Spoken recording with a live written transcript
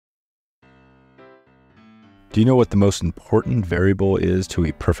Do you know what the most important variable is to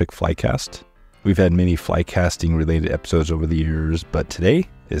a perfect fly cast? We've had many fly casting related episodes over the years, but today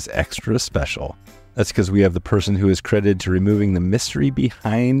is extra special. That's because we have the person who is credited to removing the mystery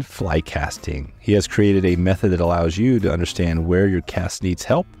behind fly casting. He has created a method that allows you to understand where your cast needs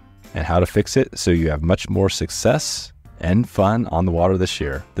help and how to fix it so you have much more success and fun on the water this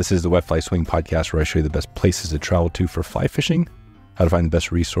year. This is the Wet Fly Swing Podcast, where I show you the best places to travel to for fly fishing, how to find the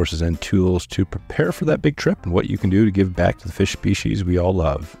best resources and tools to prepare for that big trip, and what you can do to give back to the fish species we all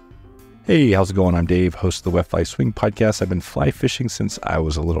love. Hey, how's it going? I'm Dave, host of the Wet Fly Swing Podcast. I've been fly fishing since I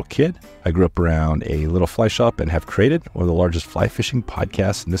was a little kid. I grew up around a little fly shop and have created one of the largest fly fishing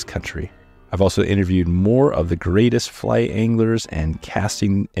podcasts in this country. I've also interviewed more of the greatest fly anglers and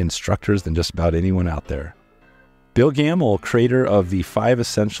casting instructors than just about anyone out there. Bill Gammell, creator of the 5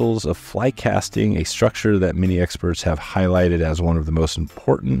 Essentials of Fly Casting, a structure that many experts have highlighted as one of the most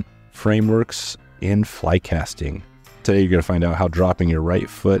important frameworks in fly casting. Today, you're going to find out how dropping your right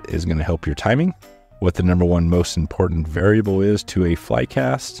foot is going to help your timing, what the number one most important variable is to a fly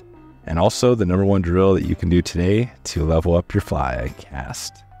cast, and also the number one drill that you can do today to level up your fly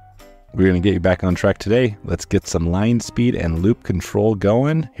cast. We're going to get you back on track today. Let's get some line speed and loop control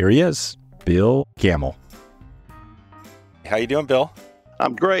going. Here he is, Bill Gammell. How you doing, Bill?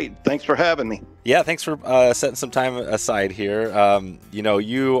 I'm great. Thanks for having me. Yeah, thanks for setting some time aside here.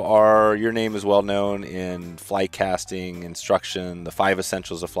 Your name is well known in fly casting instruction, the 5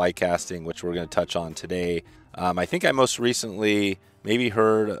 Essentials of Fly Casting, which we're going to touch on today. I think I most recently maybe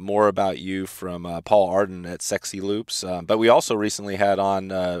heard more about you from Paul Arden at Sexy Loops, but we also recently had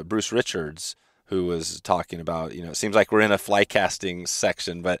on Bruce Richards, who was talking about, it seems like we're in a fly casting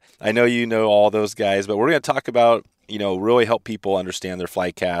section, but I know you know all those guys, but we're going to talk about really help people understand their fly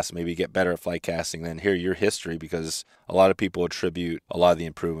cast, maybe get better at fly casting, then hear your history, because a lot of people attribute a lot of the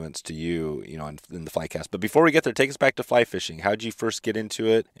improvements to you, in the fly cast. But before we get there, take us back to fly fishing. How did you first get into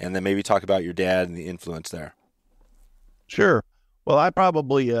it? And then maybe talk about your dad and the influence there. Sure. Well, I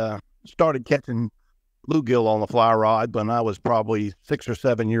probably started catching bluegill on the fly rod when I was probably 6 or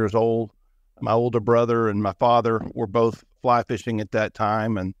 7 years old. My older brother and my father were both fly fishing at that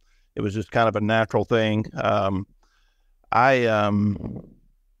time, and it was just kind of a natural thing. I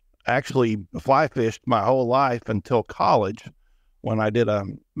actually fly fished my whole life until college, when I did a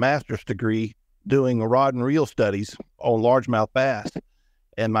master's degree doing rod and reel studies on largemouth bass.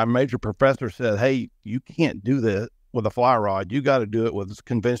 And my major professor said, hey, you can't do this with a fly rod. You got to do it with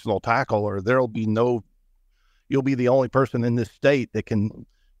conventional tackle, or you'll be the only person in this state that can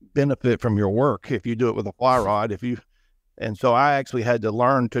benefit from your work if you do it with a fly rod. And so I actually had to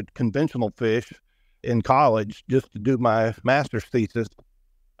learn to conventional fish in college just to do my master's thesis.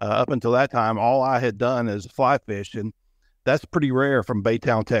 Up until that time, all I had done is fly fish, and that's pretty rare from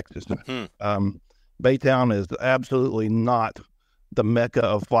Baytown, Texas. Baytown is absolutely not the mecca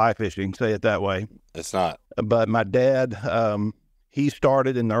of fly fishing, say it that way. It's not. But my dad, he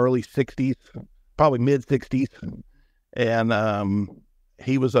started in the early 60s, probably mid-60s, and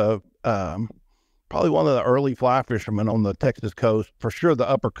he was probably one of the early fly fishermen on the Texas coast, for sure the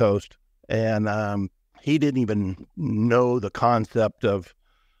upper coast. And he didn't even know the concept of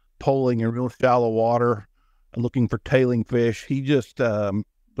poling in real shallow water and looking for tailing fish. He just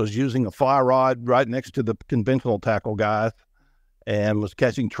was using a fly rod right next to the conventional tackle guys and was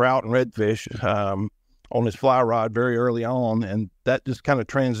catching trout and redfish on his fly rod very early on. And that just kind of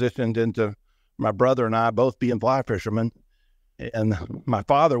transitioned into my brother and I both being fly fishermen. And my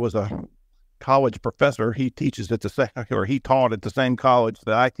father was a college professor. He teaches at he taught at the same college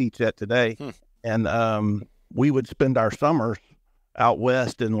that I teach at today. And we would spend our summers out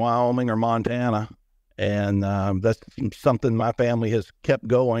west in Wyoming or Montana. And that's something my family has kept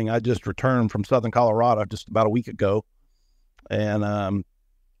going. I just returned from Southern Colorado just about a week ago. And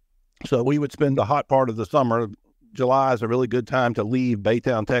so we would spend the hot part of the summer. July is a really good time to leave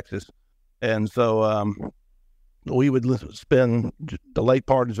Baytown, Texas. And so we would spend the late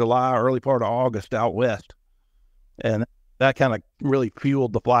part of July, early part of August out west. And that kind of really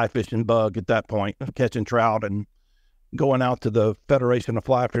fueled the fly fishing bug at that point, catching trout and going out to the Federation of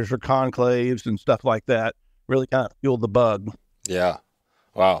Fly Fisher conclaves and stuff like that. Really kind of fueled the bug. Yeah.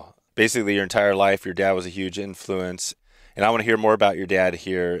 Wow. Basically, your entire life, your dad was a huge influence. And I want to hear more about your dad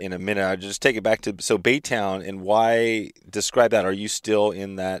here in a minute. I'll just take it back to, Baytown, and why, describe that. Are you still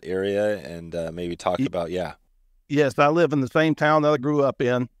in that area? And maybe talk about, Yes, I live in the same town that I grew up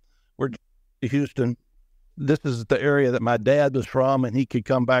in. We're in Houston. This is the area that my dad was from, and he could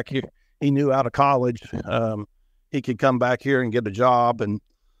come back here. He knew out of college he could come back here and get a job. And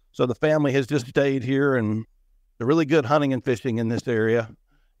so the family has just stayed here, and they're really good hunting and fishing in this area.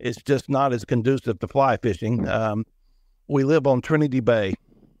 it's just not as conducive to fly fishing. We live on Trinity Bay,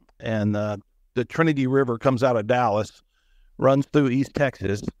 and the Trinity River comes out of Dallas, runs through East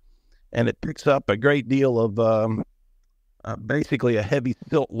Texas, and it picks up a great deal of basically a heavy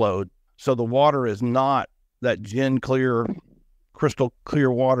silt load. So the water is not that gin clear, crystal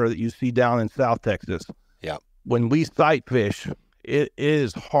clear water that you see down in South Texas. Yeah. When we sight fish, it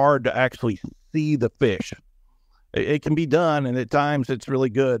is hard to actually see the fish. It can be done, and at times it's really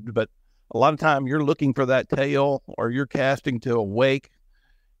good, but a lot of time you're looking for that tail or you're casting to a wake.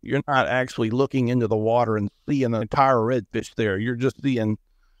 You're not actually looking into the water and seeing an entire redfish there. You're just seeing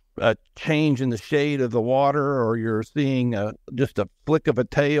a change in the shade of the water, or you're seeing just a flick of a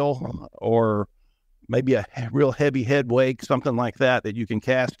tail, or maybe a real heavy head wake, something like that you can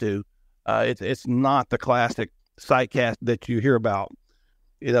cast to. It's not the classic sight cast that you hear about.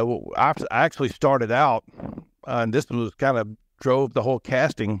 You know, I actually started out, and this was kind of drove the whole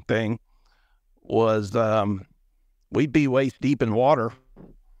casting thing, was we'd be waist deep in water,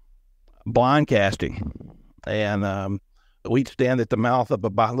 blind casting. And we'd stand at the mouth of a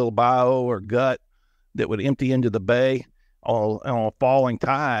little bayou or gut that would empty into the bay on a falling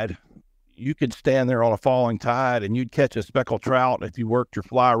tide. You could stand there on a falling tide and you'd catch a speckled trout if you worked your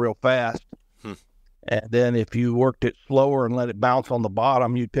fly real fast. And then if you worked it slower and let it bounce on the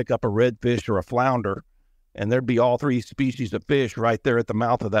bottom, you'd pick up a redfish or a flounder. And there'd be all three species of fish right there at the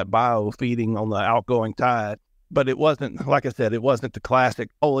mouth of that bayou feeding on the outgoing tide. But it wasn't, like I said, it wasn't the classic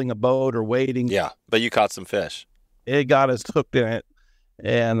pulling a boat or wading. Yeah, but you caught some fish. It got us hooked in it.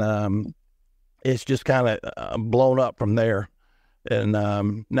 And it's just kind of blown up from there. And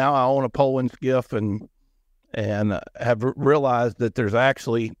now I own a poling skiff and have realized that there's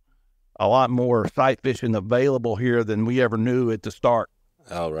actually a lot more sight fishing available here than we ever knew at the start.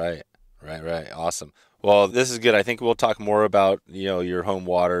 Oh, right. Awesome. Well, this is good. I think we'll talk more about, your home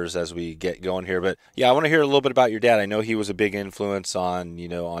waters as we get going here. But yeah, I want to hear a little bit about your dad. I know he was a big influence on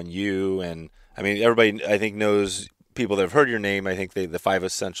you. And I mean, everybody, I think, knows people that have heard your name. I think the 5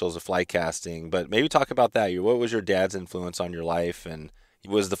 essentials of fly casting, but maybe talk about that. What was your dad's influence on your life? And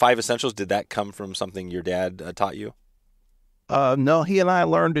was the 5 essentials, did that come from something your dad taught you? No, he and I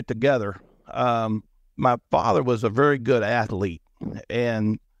learned it together. My father was a very good athlete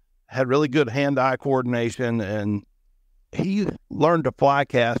and had really good hand-eye coordination, and he learned to fly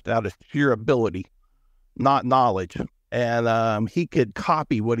cast out of sheer ability, not knowledge. And he could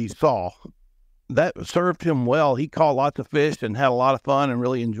copy what he saw. That served him well. He caught lots of fish and had a lot of fun and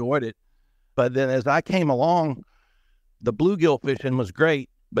really enjoyed it. But then as I came along, the bluegill fishing was great.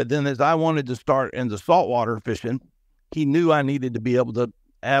 But then as I wanted to start into saltwater fishing, he knew I needed to be able to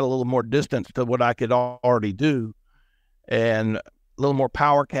add a little more distance to what I could already do, and a little more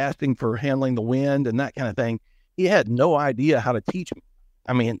power casting for handling the wind and that kind of thing. He had no idea how to teach me.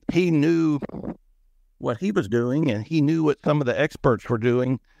 I mean, he knew what he was doing and he knew what some of the experts were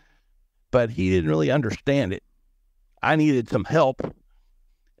doing, but he didn't really understand it. I needed some help.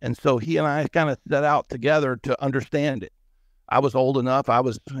 And so he and I kind of set out together to understand it. I was old enough. I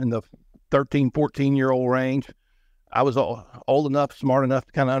was in the 13, 14-year-old range. I was old enough, smart enough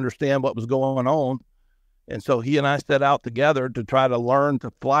to kind of understand what was going on. And so he and I set out together to try to learn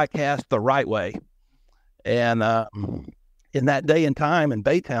to fly cast the right way. And in that day and time in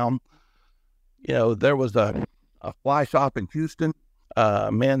Baytown, there was a fly shop in Houston.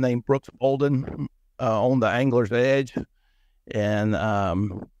 A man named Brooks Bolden owned the Angler's Edge. And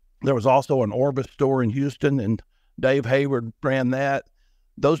there was also an Orbis store in Houston, and Dave Hayward ran that.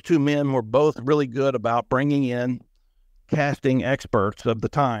 Those two men were both really good about bringing in casting experts of the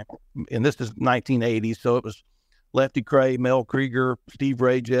time. And this is 1980, so it was Lefty Cray, Mel Krieger, Steve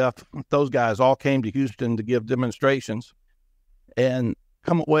Ray, Jeff. Those guys all came to Houston to give demonstrations and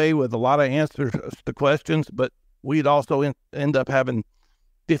come away with a lot of answers to questions, but we'd also end up having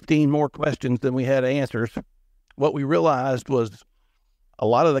 15 more questions than we had answers. What we realized was a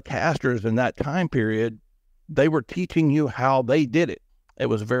lot of the casters in that time period, they were teaching you how they did it. It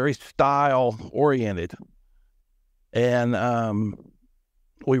was very style oriented. And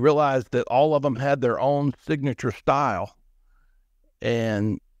we realized that all of them had their own signature style.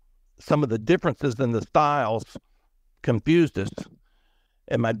 And some of the differences in the styles confused us.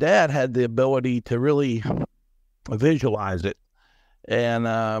 And my dad had the ability to really visualize it. And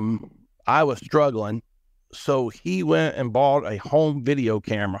I was struggling. So he went and bought a home video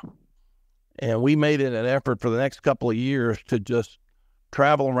camera. And we made it an effort for the next couple of years to just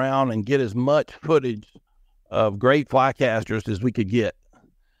travel around and get as much footage of great fly casters as we could get.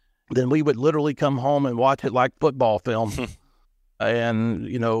 Then we would literally come home and watch it like football film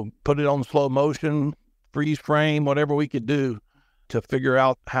and, put it on slow motion, freeze frame, whatever we could do to figure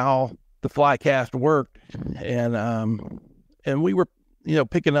out how the fly cast worked. And we were,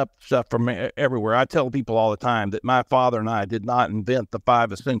 picking up stuff from everywhere. I tell people all the time that my father and I did not invent the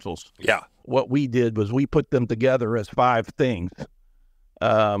 5 essentials. Yeah. What we did was we put them together as 5 things.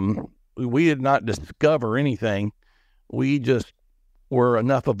 We did not discover anything. We just were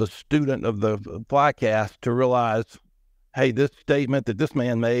enough of a student of the fly cast to realize, hey, this statement that this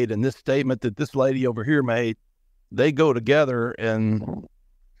man made and this statement that this lady over here made, they go together, and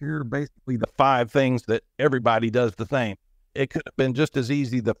here are basically the 5 things that everybody does the same. It could have been just as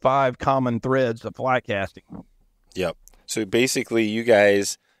easy, the 5 common threads of fly casting. Yep. So basically you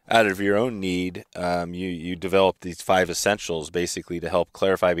guys, out of your own need, you developed these 5 essentials basically to help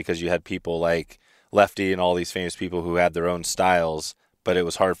clarify, because you had people like Lefty and all these famous people who had their own styles, but it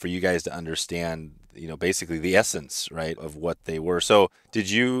was hard for you guys to understand, basically the essence, right, of what they were. So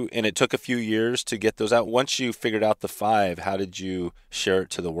and it took a few years to get those out. Once you figured out the 5, how did you share it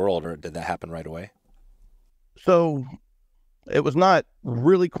to the world, or did that happen right away? So it was not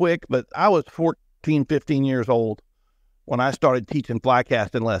really quick, but I was 14, 15 years old when I started teaching fly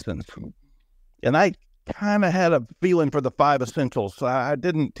casting lessons. And I kind of had a feeling for the 5 essentials. I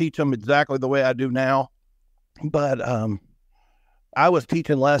didn't teach them exactly the way I do now, but I was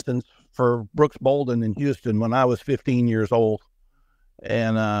teaching lessons for Brooks Bolden in Houston when I was 15 years old.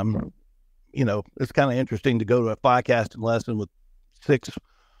 And, it's kind of interesting to go to a fly casting lesson with 6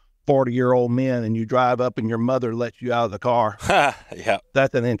 40-year-old men, and you drive up and your mother lets you out of the car. Yeah.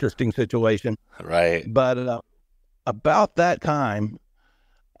 That's an interesting situation. Right. But about that time,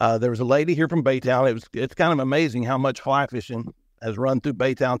 there was a lady here from Baytown. It's kind of amazing how much fly fishing has run through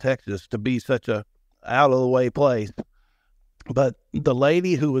Baytown, Texas, to be such a out-of-the-way place. But the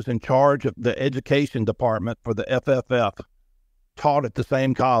lady who was in charge of the education department for the FFF taught at the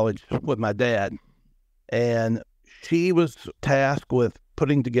same college with my dad. And she was tasked with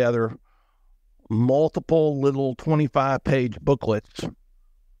putting together multiple little 25-page booklets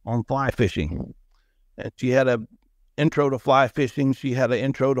on fly fishing. And she had an intro to fly fishing. She had an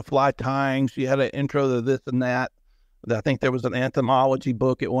intro to fly tying. She had an intro to this and that. I think there was an entomology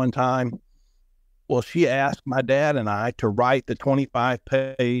book at one time. Well, she asked my dad and I to write the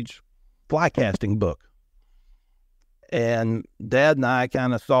 25-page fly casting book. And Dad and I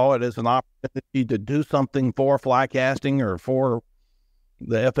kind of saw it as an opportunity to do something for fly casting or for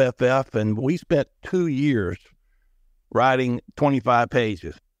the FFF. And we spent 2 years writing 25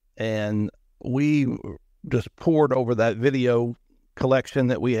 pages. And we just poured over that video collection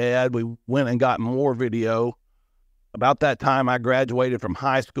that we had. We went and got more video. About that time, I graduated from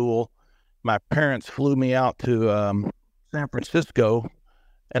high school. My parents flew me out to San Francisco,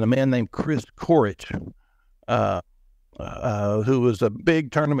 and a man named Chris Corich, who was a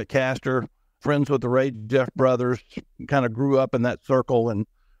big tournament caster, friends with the Ray Jeff brothers, kind of grew up in that circle, and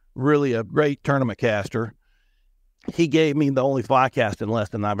really a great tournament caster. He gave me the only fly casting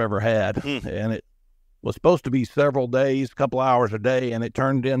lesson I've ever had, and it was supposed to be several days, a couple hours a day, and it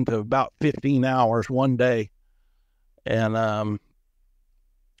turned into about 15 hours one day. And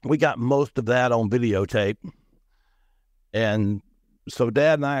we got most of that on videotape. And so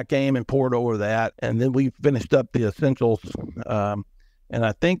Dad and I came and poured over that, and then we finished up the essentials. And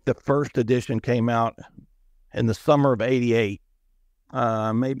I think the first edition came out in the summer of 88,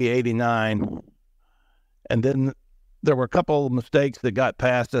 maybe 89. And then there were a couple of mistakes that got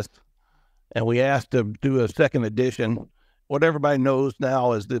past us, and we asked to do a second edition. What everybody knows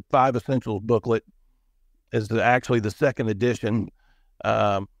now is the 5 Essentials booklet is actually the second edition.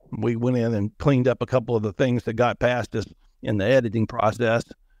 We went in and cleaned up a couple of the things that got past us in the editing process.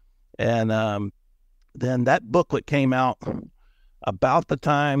 And then that booklet came out about the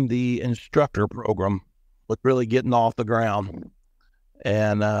time the Instructor program was really getting off the ground.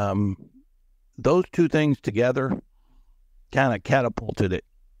 And those two things together kind of catapulted it.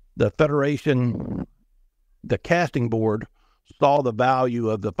 The Federation, the casting board, saw the value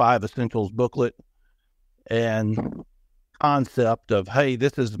of the 5 Essentials booklet and concept of, hey,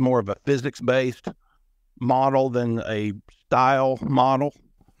 this is more of a physics-based model than a style model.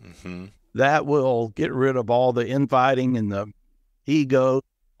 Mm-hmm. That will get rid of all the infighting and the ego,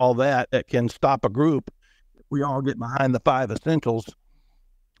 all that can stop a group. If we all get behind the 5 Essentials,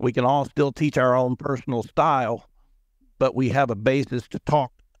 we can all still teach our own personal style, but we have a basis to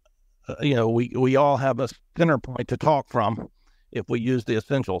talk. We all have a center point to talk from if we use the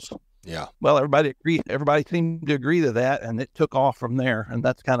essentials. Yeah. Well, everybody agreed. Everybody seemed to agree to that, and it took off from there. And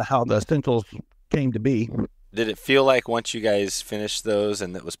that's kind of how the essentials came to be. Did it feel like once you guys finished those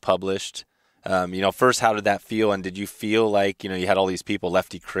and it was published, first, how did that feel? And did you feel like, you had all these people,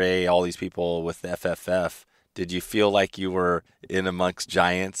 Lefty Cray, all these people with the FFF. Did you feel like you were in amongst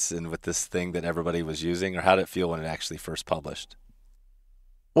giants and with this thing that everybody was using, or how did it feel when it actually first published?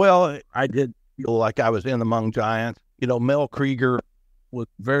 Well, I did feel like I was in among giants. Mel Krieger was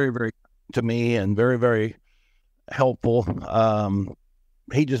very, very to me and very, very helpful.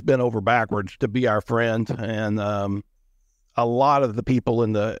 He just bent over backwards to be our friend. And a lot of the people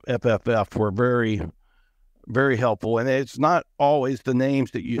in the FFF were very, very helpful. And it's not always the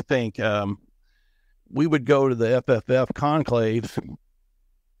names that you think. We would go to the FFF conclaves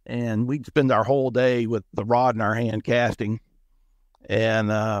and we'd spend our whole day with the rod in our hand casting. And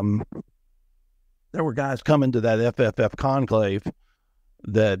there were guys coming to that FFF conclave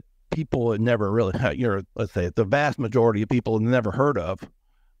that people had never really, let's say the vast majority of people had never heard of,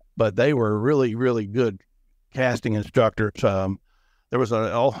 but they were really, really good casting instructors. There was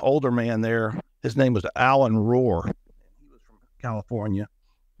an older man there. His name was Alan Rohr. He was from California,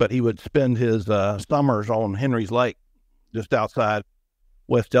 but he would spend his summers on Henry's Lake, just outside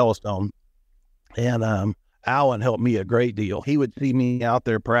West Yellowstone. And Alan helped me a great deal. He would see me out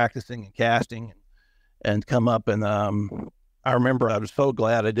there practicing and casting and come up. And I remember I was so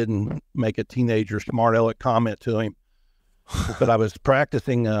glad I didn't make a teenager smart aleck comment to him. But I was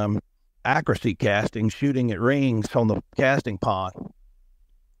practicing accuracy casting, shooting at rings on the casting pond.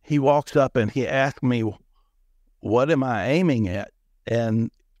 He walks up and he asked me, what am I aiming at? And,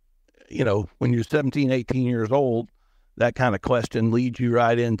 when you're 17, 18 years old, that kind of question leads you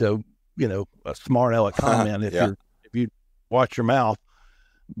right into, a smart aleck comment if you watch your mouth.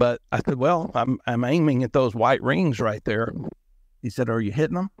 But I said, well, I'm aiming at those white rings right there. He said, are you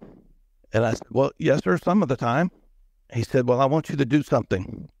hitting them? And I said, well, yes, sir, some of the time. He said, well, I want you to do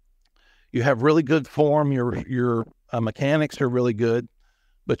something. You have really good form. Your mechanics are really good,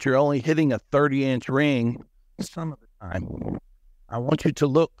 but you're only hitting a 30-inch ring some of the time. I want you to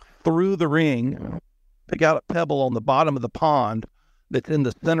look through the ring, pick out a pebble on the bottom of the pond that's in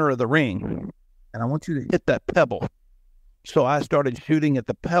the center of the ring, and I want you to hit that pebble. So I started shooting at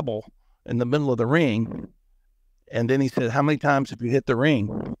the pebble in the middle of the ring, and then he said, how many times have you hit the ring?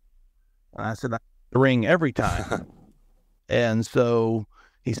 And I said, I hit the ring every time. And so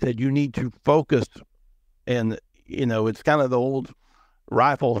he said, you need to focus, and, it's kind of the old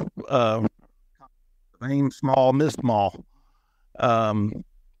rifle, aim small, miss small.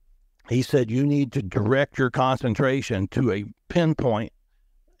 He said, you need to direct your concentration to a pinpoint,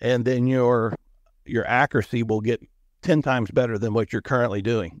 and then your accuracy will get 10 times better than what you're currently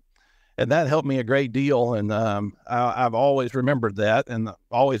doing. And that helped me a great deal. And I've always remembered that and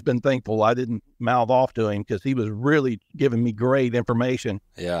always been thankful I didn't mouth off to him, because he was really giving me great information.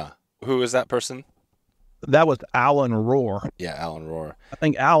 Yeah. Who is that person? That was Alan Rohr. Yeah, Alan Rohr. I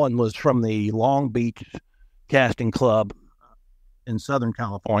think Alan was from the Long Beach Casting Club in Southern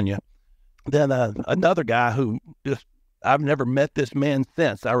California. Then another guy who I've never met this man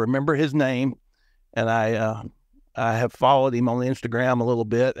since. I remember his name, and I have followed him on Instagram a little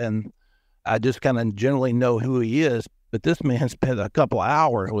bit, and I just kind of generally know who he is. But this man spent a couple of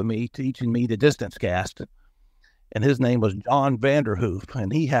hours with me teaching me the distance cast, and his name was John Vanderhoof,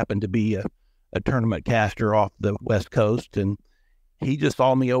 and he happened to be a tournament caster off the West Coast, and he just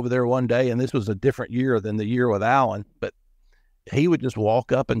saw me over there one day, and this was a different year than the year with Alan, but he would just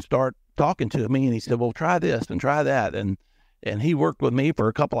walk up and start talking to me, and he said, well, try this and try that, and he worked with me for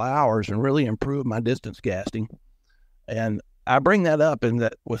a couple of hours and really improved my distance casting. And I bring that up, and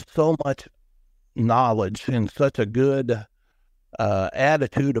that with so much knowledge and such a good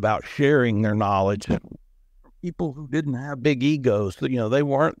attitude about sharing their knowledge. People who didn't have big egos, they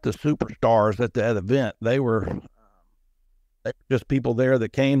weren't the superstars at that event. They were just people there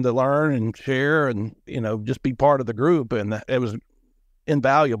that came to learn and share and, just be part of the group. And it was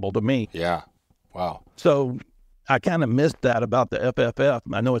invaluable to me. Yeah. Wow. So I kind of missed that about the FFF.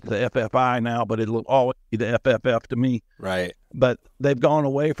 I know it's the FFI now, but it'll always be the FFF to me. Right. But they've gone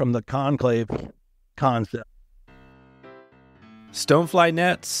away from the conclave concept. Stonefly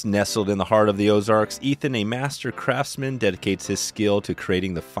nets, nestled in the heart of the Ozarks, Ethan, a master craftsman, dedicates his skill to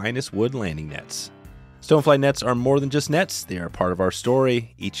creating the finest wood landing nets. Stonefly nets are more than just nets. They are part of our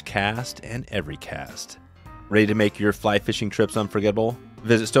story, each cast and every cast. Ready to make your fly fishing trips unforgettable?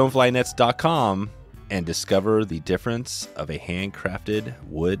 Visit stoneflynets.com and discover the difference of a handcrafted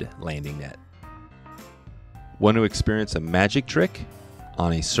wood landing net. Want to experience a magic trick?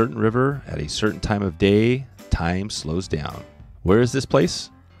 On a certain river at a certain time of day, time slows down. Where is this place?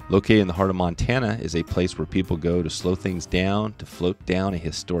 Located in the heart of Montana is a place where people go to slow things down, to float down a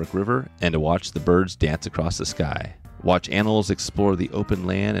historic river, and to watch the birds dance across the sky. Watch animals explore the open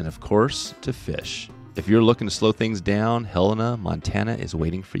land, and of course, to fish. If you're looking to slow things down, Helena, Montana is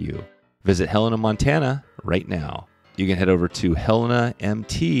waiting for you. Visit Helena, Montana right now. You can head over to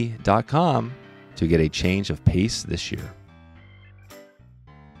helenamt.com to get a change of pace this year.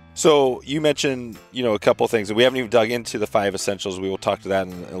 So you mentioned, a couple things, and we haven't even dug into the 5 essentials. We will talk to that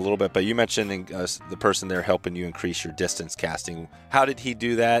in a little bit, but you mentioned the person there helping you increase your distance casting. How did he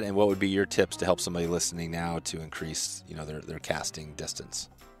do that, and what would be your tips to help somebody listening now to increase, their casting distance?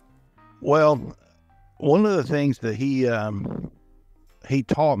 Well, one of the things that he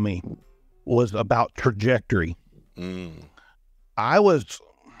taught me was about trajectory. I was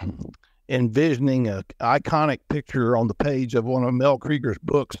envisioning an iconic picture on the page of one of Mel Krieger's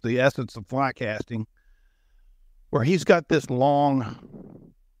books, The Essence of Fly Casting, where he's got this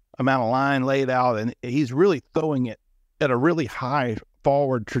long amount of line laid out, and he's really throwing it at a really high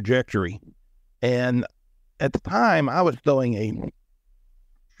forward trajectory. And at the time, I was throwing a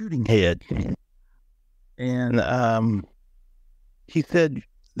shooting head, and he said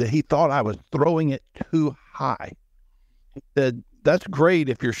that he thought I was throwing it too high. He said, that's great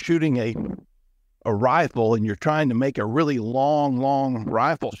if you're shooting a rifle and you're trying to make a really long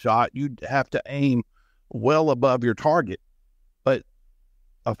rifle shot. You'd have to aim well above your target. But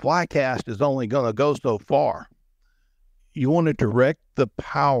a fly cast is only going to go so far. You want to direct the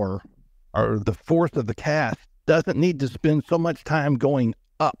power, or the force of the cast doesn't need to spend so much time going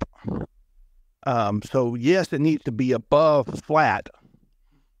up. So yes, it needs to be above flat,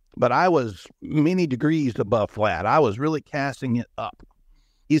 but I was many degrees above flat. I was really casting it up.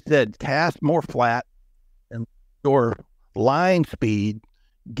 He said, cast more flat, and your line speed,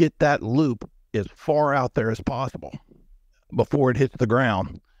 get that loop as far out there as possible before it hits the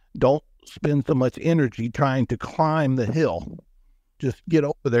ground. Don't spend so much energy trying to climb the hill. Just get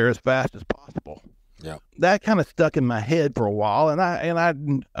over there as fast as possible. Yeah. That kind of stuck in my head for a while, and I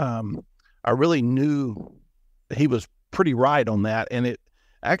really knew he was pretty right on that, and it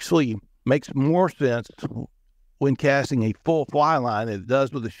actually makes more sense when casting a full fly line than it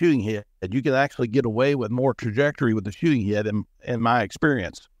does with a shooting head. You can actually get away with more trajectory with the shooting head, in my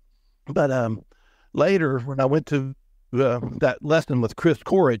experience. But later, when I went to that lesson with Chris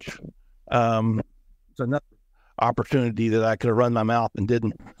Corridge, it's another opportunity that I could have run my mouth and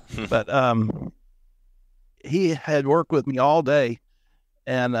didn't. But he had worked with me all day,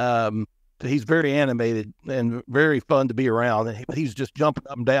 and he's very animated and very fun to be around. And he's just jumping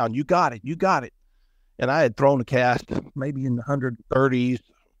up and down. You got it. You got it. And I had thrown a cast maybe in the 130s,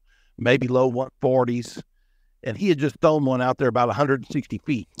 maybe low 140s. And he had just thrown one out there about 160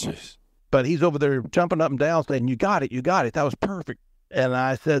 feet. Jeez. But he's over there jumping up and down saying, you got it. You got it. That was perfect. And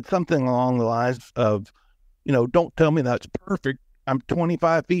I said something along the lines of, don't tell me that's perfect. I'm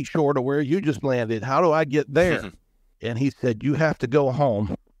 25 feet short of where you just landed. How do I get there? And he said, you have to go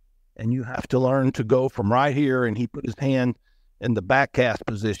home. And you have to learn to go from right here, and he put his hand in the back cast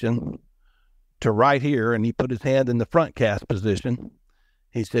position, to right here, and he put his hand in the front cast position.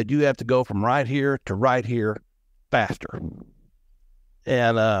 He said, you have to go from right here to right here faster.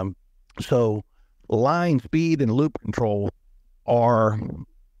 And so line speed and loop control are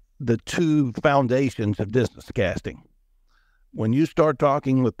the two foundations of distance casting. When you start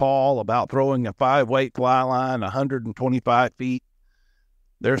talking with Paul about throwing a 5-weight fly line 125 feet,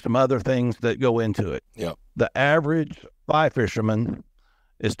 there's some other things that go into it. Yep. The average fly fisherman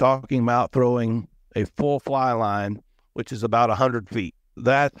is talking about throwing a full fly line, which is about 100 feet.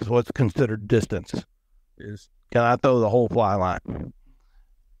 That's what's considered distance. Is, can I throw the whole fly line?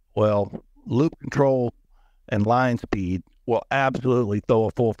 Well, loop control and line speed will absolutely throw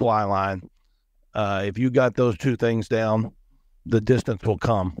a full fly line. If you got those two things down, the distance will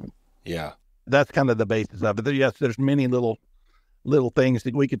come. Yeah. That's kind of the basis of it. Yes, there's many little things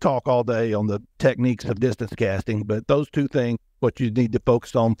that we could talk all day on the techniques of distance casting, but those two things, what you need to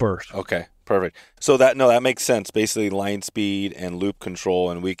focus on first. Okay, perfect. So that makes sense. Basically line speed and loop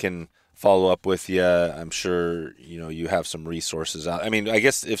control, and we can follow up with you. I'm sure, you have some resources out. I mean, I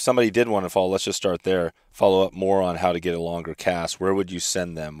guess if somebody did want to follow, let's just start there, follow up more on how to get a longer cast. Where would you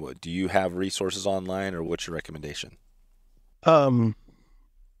send them? Do you have resources online, or what's your recommendation?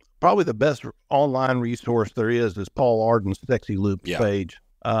 Probably the best online resource there is Paul Arden's Sexy Loops page.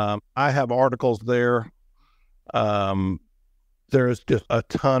 I have articles there. There's just a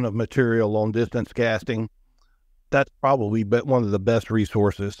ton of material on distance casting. That's probably one of the best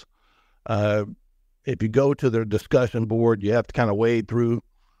resources. If you go to their discussion board, you have to kind of wade through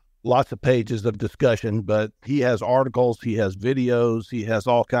lots of pages of discussion, but he has articles, he has videos, he has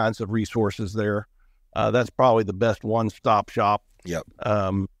all kinds of resources there. That's probably the best one-stop shop. Yep.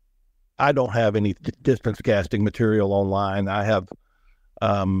 I don't have any distance casting material online. I have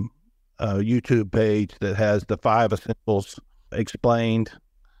a YouTube page that has the 5 essentials explained,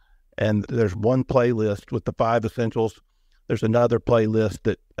 And there's one playlist with the 5 essentials. There's another playlist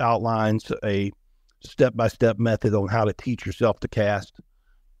that outlines a step-by-step method on how to teach yourself to cast.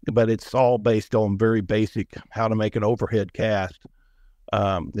 But it's all based on very basic how to make an overhead cast.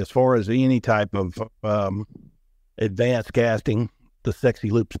 As far as any type of advanced casting, the Sexy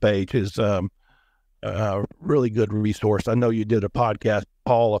Loops page is a really good resource. I know you did a podcast,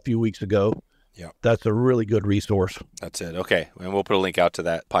 Paul, a few weeks ago. Yeah, that's a really good resource. That's it. Okay, and we'll put a link out to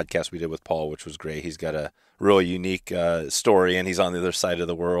that podcast we did with Paul, which was great. He's got a really unique story, and he's on the other side of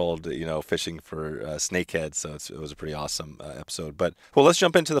the world, fishing for snakeheads. So it was a pretty awesome episode. But well, let's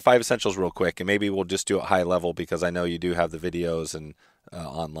jump into the 5 essentials real quick, and maybe we'll just do it high level because I know you do have the videos and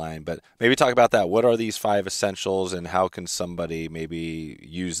online. But maybe talk about that. What are these 5 essentials, and how can somebody maybe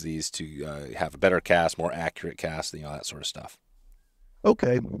use these to have a better cast, more accurate cast, that sort of stuff?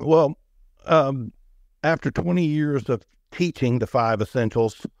 Okay, well. After 20 years of teaching the 5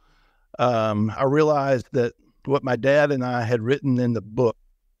 essentials, I realized that what my dad and I had written in the book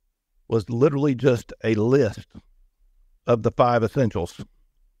was literally just a list of the 5 essentials.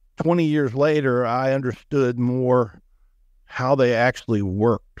 20 years later, I understood more how they actually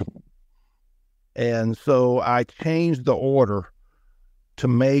worked. And so I changed the order to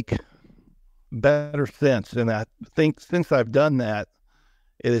make better sense. And I think since I've done that,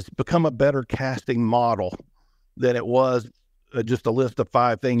 it has become a better casting model than it was just a list of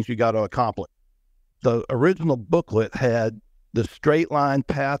 5 things you got to accomplish. The original booklet had the straight line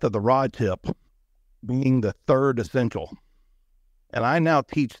path of the rod tip being the 3rd essential. And I now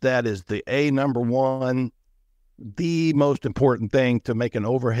teach that as the number 1, the most important thing to make an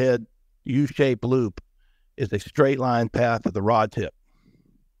overhead U-shaped loop is a straight line path of the rod tip.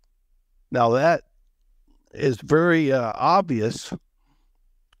 Now that is very obvious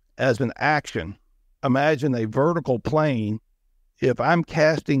as an action. Imagine a vertical plane. If I'm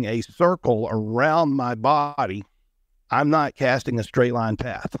casting a circle around my body, I'm not casting a straight line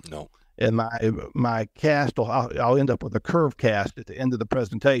path. No. And my cast, I'll end up with a curve cast at the end of the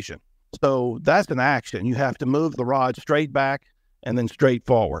presentation. So that's an action. You have to move the rod straight back and then straight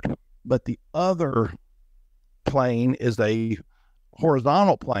forward. But the other plane is a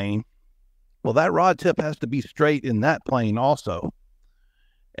horizontal plane. Well, that rod tip has to be straight in that plane also.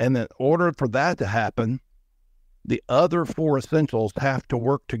 And in order for that to happen, the other 4 essentials have to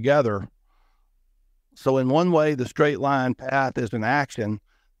work together. So in one way, the straight line path is an action.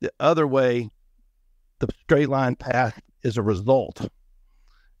 The other way, the straight line path is a result.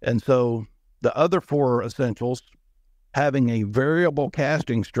 And so the other 4 essentials, having a variable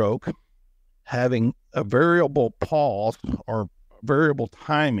casting stroke, having a variable pause or variable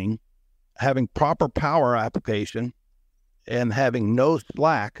timing, having proper power application, and having no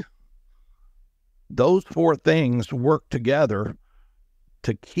slack, those 4 things work together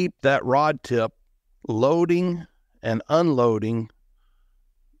to keep that rod tip loading and unloading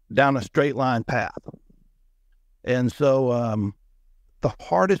down a straight line path. And so the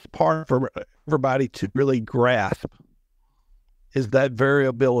hardest part for everybody to really grasp is that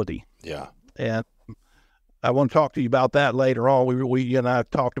variability. Yeah. And I want to talk to you about that later on. We you and I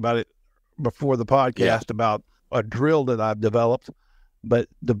have talked about it before the podcast about a drill that I've developed, but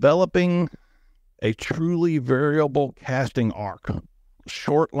developing a truly variable casting arc.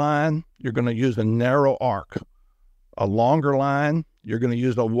 Short line, you're going to use a narrow arc. A longer line, you're going to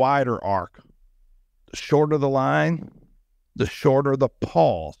use a wider arc. The shorter the line, the shorter the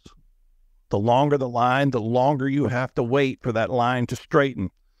pause. The longer the line, the longer you have to wait for that line to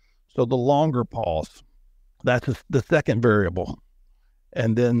straighten. So the longer pause, that's the second variable.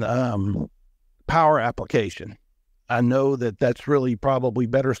 And then power application. I know that that's really probably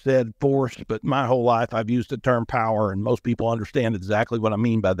better said force, but my whole life I've used the term power, and most people understand exactly what I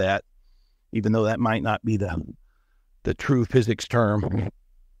mean by that, even though that might not be the true physics term.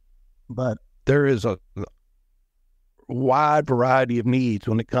 But there is a wide variety of needs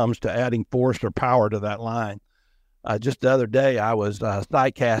when it comes to adding force or power to that line. Just the other day, I was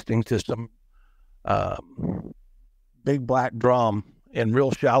sight casting to some big black drum in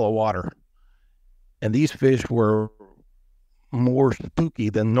real shallow water. And these fish were more spooky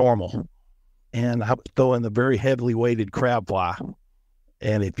than normal. And I was throwing the very heavily weighted crab fly.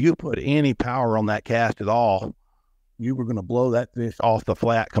 And if you put any power on that cast at all, you were going to blow that fish off the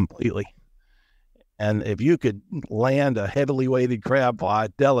flat completely. And if you could land a heavily weighted crab fly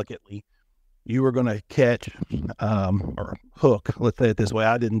delicately, you were going to catch or hook, let's say it this way.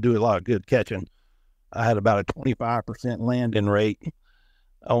 I didn't do a lot of good catching. I had about a 25% landing rate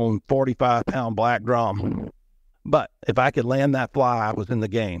on 45-pound black drum. But if I could land that fly, I was in the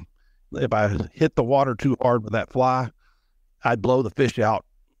game. If I hit the water too hard with that fly, I'd blow the fish out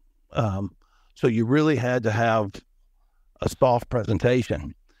So you really had to have a soft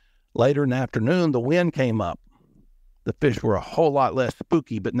presentation. Later in the afternoon, the wind came up. The fish were a whole lot less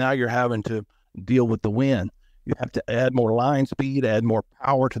spooky, but now you're having to deal with the wind. You have to add more line speed, add more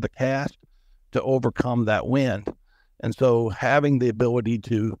power to the cast to overcome that wind. And so having the ability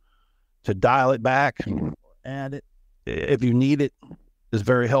to dial it back, add it if you need it, is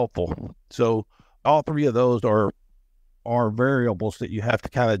very helpful. So all three of those are variables that you have to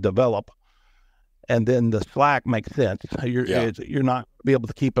kind of develop. And then the slack makes sense. You're not be able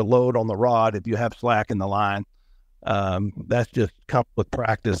to keep a load on the rod if you have slack in the line. That's just comes with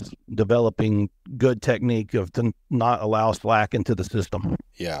practice, developing good technique of to not allow slack into the system.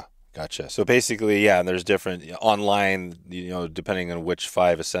 Yeah, gotcha. So basically, and there's different online, depending on which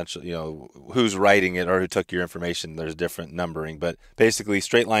 5 essential, who's writing it or who took your information, there's different numbering. But basically,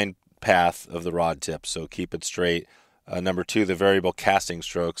 straight line path of the rod tip, so keep it straight. Number 2, the variable casting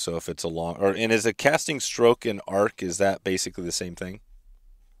stroke. So if it's a and is a casting stroke and arc, is that basically the same thing?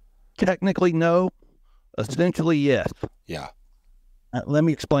 Technically, no. Essentially, yes. Yeah. Let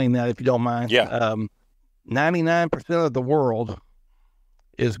me explain that if you don't mind. Yeah. 99% of the world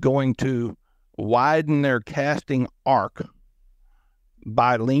is going to widen their casting arc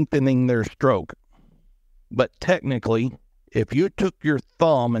by lengthening their stroke. But technically, if you took your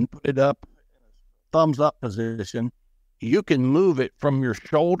thumb and put it up, thumbs up position, you can move it from your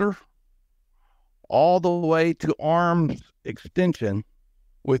shoulder all the way to arm's extension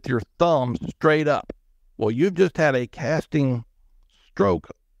with your thumb straight up. Well, you've just had a casting stroke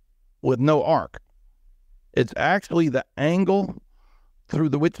with no arc. It's actually the angle through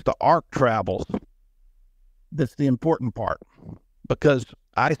which the arc travels that's the important part. Because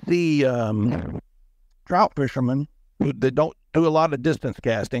I see trout fishermen that don't do a lot of distance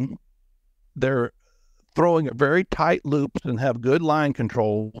casting. They're throwing very tight loops and have good line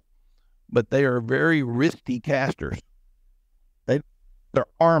control, but they are very wristy casters. Their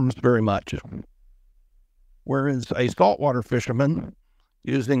arms very much. Whereas a saltwater fisherman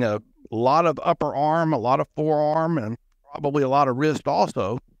using a lot of upper arm, a lot of forearm, and probably a lot of wrist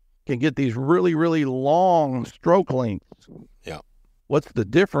also can get these really, really long stroke lengths. Yeah. What's the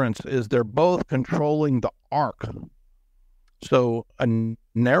difference is they're both controlling the arc. So a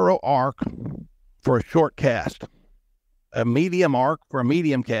narrow arc for a short cast, a medium arc for a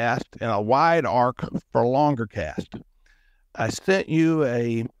medium cast, and a wide arc for a longer cast. I sent you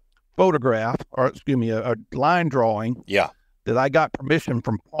a photograph, a line drawing that I got permission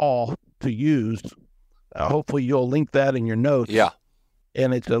from Paul to use. Hopefully you'll link that in your notes. Yeah.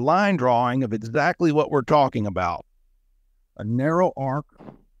 And it's a line drawing of exactly what we're talking about. A narrow arc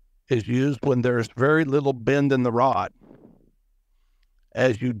is used when there's very little bend in the rod.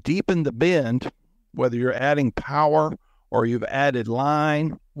 As you deepen the bend, whether you're adding power or you've added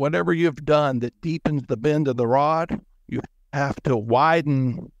line, whatever you've done that deepens the bend of the rod, you have to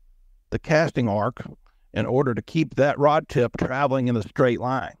widen the casting arc in order to keep that rod tip traveling in a straight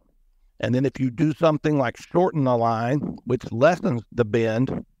line. And then if you do something like shorten the line, which lessens the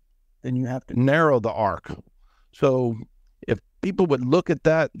bend, then you have to narrow the arc. So if people would look at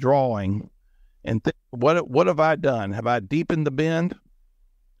that drawing and think, what have I done? Have I deepened the bend?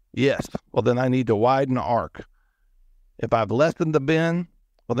 Yes. Well, then I need to widen the arc. If I've lessened the bend,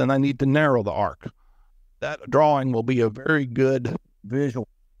 well, then I need to narrow the arc. That drawing will be a very good visual.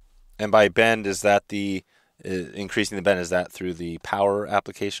 And by bend, is that the increasing the bend? Is that through the power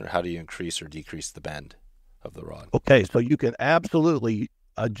application, or how do you increase or decrease the bend of the rod? Okay, so you can absolutely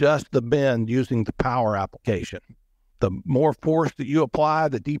adjust the bend using the power application. The more force that you apply,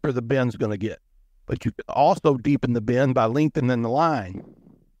 the deeper the bend's going to get. But you can also deepen the bend by lengthening the line.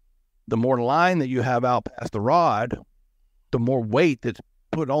 The more line that you have out past the rod, the more weight that's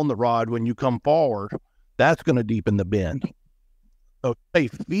put on the rod when you come forward, that's going to deepen the bend. So they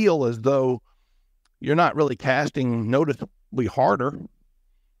feel as though you're not really casting noticeably harder.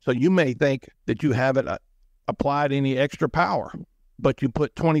 So you may think that you haven't applied any extra power, but you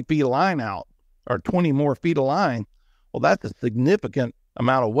put 20 feet of line out or 20 more feet of line. Well, that's a significant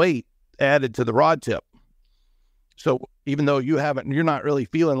amount of weight added to the rod tip. So even though you're not really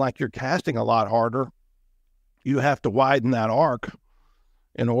feeling like you're casting a lot harder, you have to widen that arc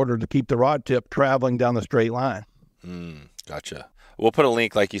in order to keep the rod tip traveling down the straight line. Gotcha. We'll put a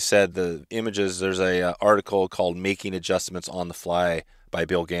link, like you said, the images. There's a article called Making Adjustments on the Fly by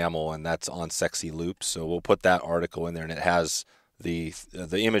Bill Gammell, and that's on Sexy Loops. So we'll put that article in there, and it has the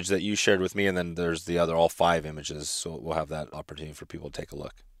image that you shared with me, and then there's all 5 images. So we'll have that opportunity for people to take a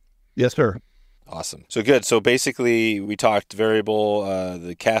look. Yes, sir. Awesome. So good. So basically, we talked variable,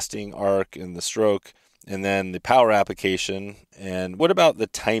 the casting arc and the stroke. And then the power application. And what about the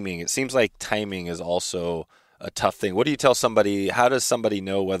timing? It seems like timing is also a tough thing. What do you tell somebody? How does somebody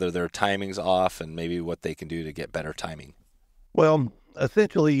know whether their timing's off and maybe what they can do to get better timing? Well,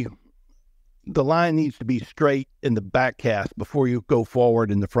 essentially, the line needs to be straight in the back cast before you go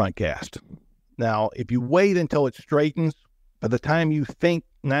forward in the front cast. Now, if you wait until it straightens, by the time you think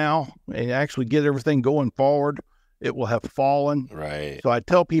now and actually get everything going forward, it will have fallen. Right. So I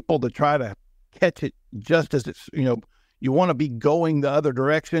tell people to try to catch it just as it's, you want to be going the other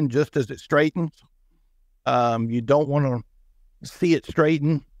direction just as it straightens. You don't want to see it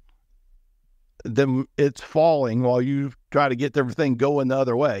straighten, then it's falling while you try to get everything going the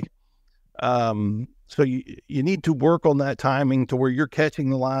other way. So you need to work on that timing to where you're catching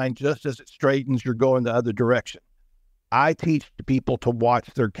the line just as it straightens, you're going the other direction. I teach people to watch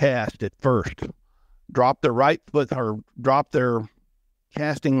their cast at first. Drop their right foot or drop their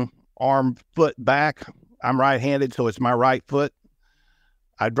casting arm foot back. I'm right-handed, so it's my right foot.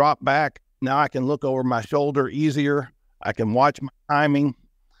 I drop back. Now I can look over my shoulder easier. I can watch my timing.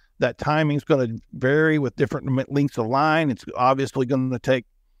 That timing is going to vary with different lengths of line. It's obviously going to take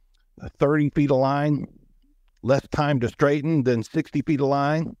 30 feet of line, less time to straighten than 60 feet of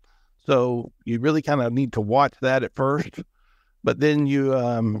line. So you really kind of need to watch that at first. But then you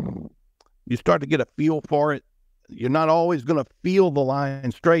start to get a feel for it. You're not always going to feel the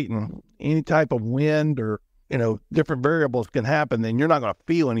line straighten. Any type of wind or, different variables can happen. Then you're not going to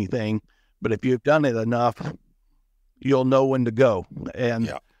feel anything. But if you've done it enough, you'll know when to go. And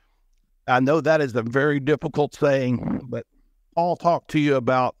yeah. I know that is a very difficult saying, but I'll talk to you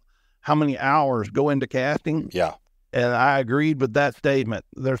about how many hours go into casting. Yeah. And I agreed with that statement.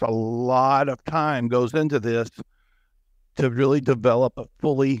 There's a lot of time goes into this to really develop a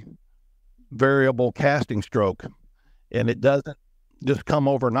fully variable casting stroke. And it doesn't just come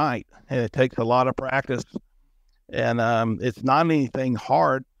overnight. And it takes a lot of practice. And it's not anything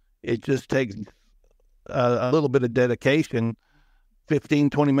hard. It just takes a little bit of dedication, 15,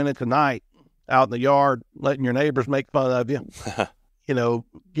 20 minutes a night out in the yard, letting your neighbors make fun of you.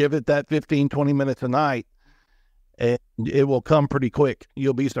 Give it that 15, 20 minutes a night, and it will come pretty quick.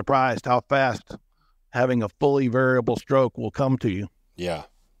 You'll be surprised how fast having a fully variable stroke will come to you. Yeah,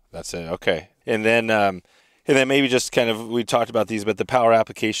 that's it. Okay. And then maybe just kind of, we talked about these, but the power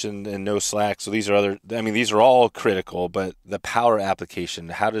application and no slack. So these are all critical, but the power application,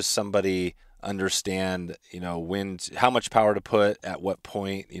 how does somebody understand, how much power to put at what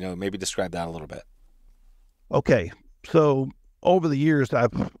point, maybe describe that a little bit. Okay. So over the years,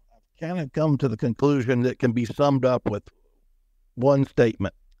 I've kind of come to the conclusion that can be summed up with one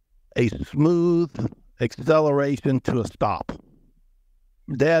statement: a smooth acceleration to a stop.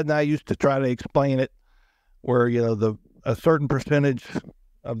 Dad and I used to try to explain it where, a certain percentage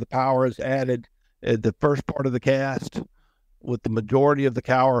of the power is added at the first part of the cast, with the majority of the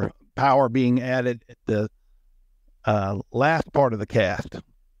power being added at the last part of the cast.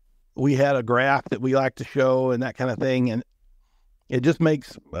 We had a graph that we like to show and that kind of thing. And it just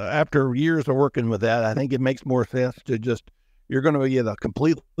makes, after years of working with that, I think it makes more sense to you're going to get a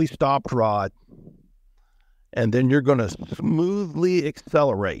completely stopped rod, and then you're going to smoothly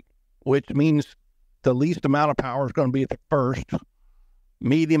accelerate, which means the least amount of power is going to be at the first,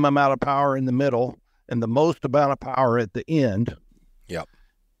 medium amount of power in the middle, and the most amount of power at the end. Yep.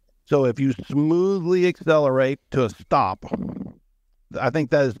 So if you smoothly accelerate to a stop, I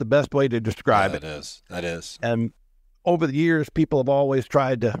think that is the best way to describe it. That is. And over the years, people have always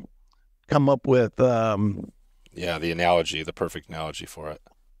tried to come up with... the perfect analogy for it.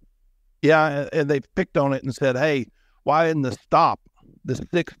 Yeah, and they picked on it and said, hey, why isn't the stop the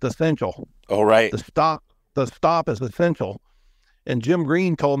sixth essential? Oh, right. The stop is essential. And Jim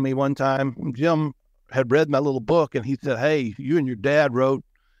Green told me one time, Jim had read my little book, and he said, hey, you and your dad wrote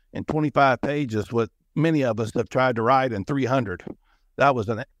in 25 pages what many of us have tried to write in 300. That was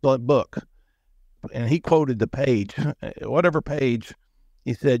an excellent book. And he quoted the page, whatever page,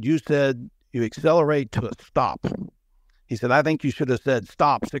 he said, you accelerate to a stop. He said, I think you should have said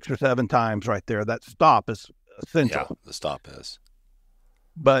stop 6 or 7 times right there. That stop is essential. Yeah, the stop is.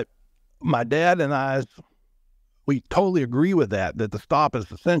 But my dad and I, we totally agree with that the stop is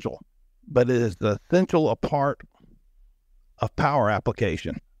essential. But it is the essential a part of power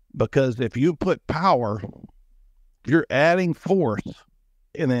application. Because if you put power, you're adding force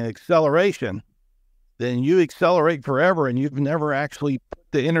in an acceleration, then you accelerate forever and you've never actually put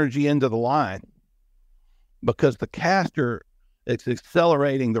the energy into the line, because the caster is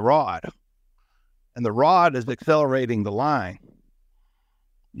accelerating the rod and the rod is accelerating the line.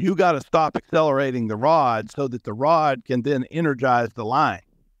 You got to stop accelerating the rod so that the rod can then energize the line.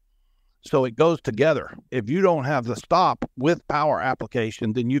 So it goes together. If you don't have the stop with power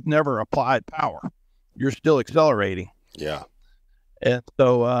application, then you've never applied power. You're still accelerating. Yeah. And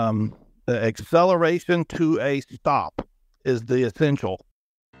so the acceleration to a stop is the essential.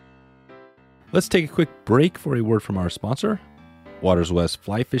 Let's take a quick break for a word from our sponsor. Waters West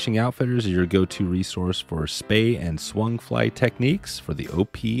Fly Fishing Outfitters is your go-to resource for spay and swung fly techniques for the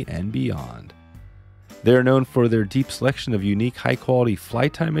OP and beyond. They are known for their deep selection of unique, high-quality fly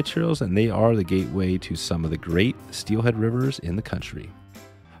tying materials, and they are the gateway to some of the great steelhead rivers in the country.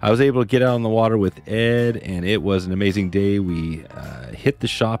 I was able to get out on the water with Ed, and it was an amazing day. We hit the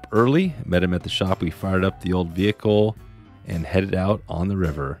shop early, met him at the shop. We fired up the old vehicle and headed out on the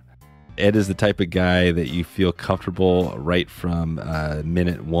river. Ed is the type of guy that you feel comfortable right from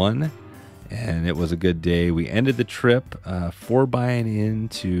minute one, and it was a good day. We ended the trip 4-bying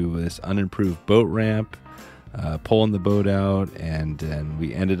into this unimproved boat ramp, pulling the boat out, and then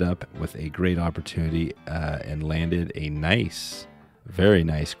we ended up with a great opportunity and landed a nice, very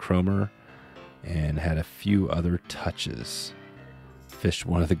nice chromer and had a few other touches. Fished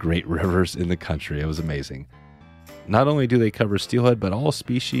one of the great rivers in the country. It was amazing. Not only do they cover steelhead, but all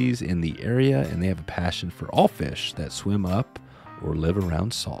species in the area, and they have a passion for all fish that swim up or live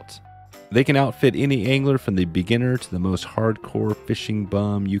around salt. They can outfit any angler from the beginner to the most hardcore fishing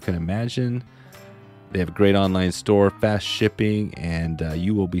bum you can imagine. They have a great online store, fast shipping, and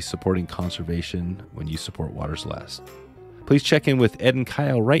you will be supporting conservation when you support Waters West. Please check in with Ed and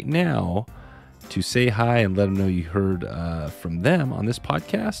Kyle right now to say hi and let them know you heard from them on this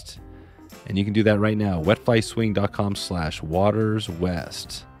podcast. And you can do that right now,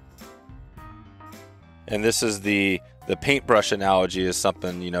 wetflyswing.com/waterswest. And this is the paintbrush analogy is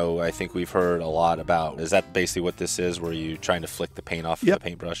something, I think we've heard a lot about. Is that basically what this is, where you're trying to flick the paint off of the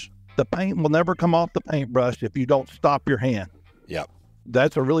paintbrush? The paint will never come off the paintbrush if you don't stop your hand. Yep.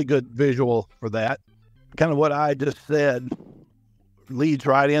 That's a really good visual for that. Kind of what I just said leads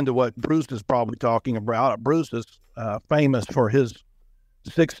right into what Bruce is probably talking about. Bruce is famous for his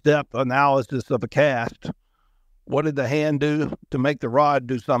 6-step analysis of a cast. What did the hand do to make the rod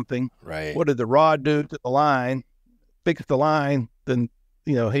do something? Right. What did the rod do to the line? Fix the line. Then,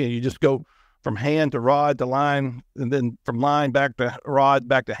 hey, you just go from hand to rod to line, and then from line back to rod,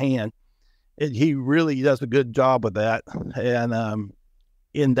 back to hand. He really does a good job with that. And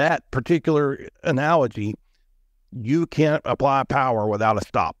in that particular analogy, you can't apply power without a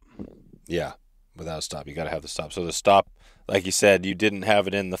stop. Yeah, without a stop. You got to have the stop. So the stop, like you said, you didn't have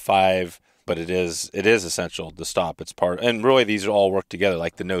it in the 5, but it is essential, the stop. It's part, and really these all work together,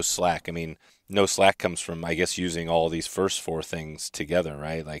 like the no slack. I mean, no slack comes from, I guess, using all these first 4 things together,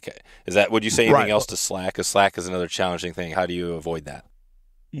 right? Like, would you say anything else to slack? Because slack is another challenging thing. How do you avoid that?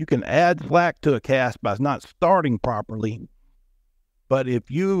 You can add slack to a cast by not starting properly, but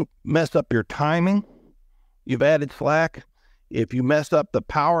if you mess up your timing, you've added slack. If you mess up the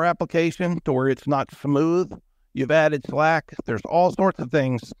power application to where it's not smooth, you've added slack. There's all sorts of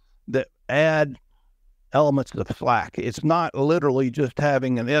things that add elements of slack. It's not literally just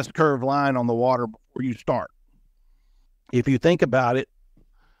having an S-curve line on the water before you start. If you think about it,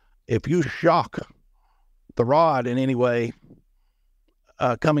 if you shock the rod in any way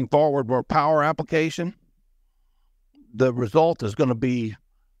coming forward with power application, the result is going to be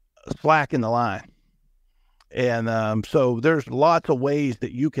slack in the line. And so there's lots of ways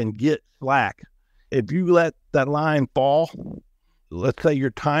that you can get slack. If you let that line fall, let's say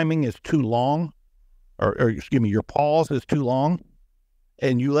your timing is too long, or excuse me, your pause is too long,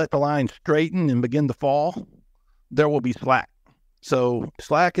 and you let the line straighten and begin to fall, there will be slack. So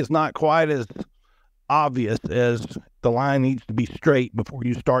slack is not quite as obvious as the line needs to be straight before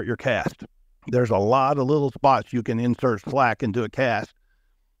you start your cast. There's a lot of little spots you can insert slack into a cast,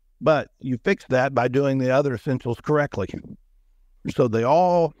 but you fix that by doing the other essentials correctly. So they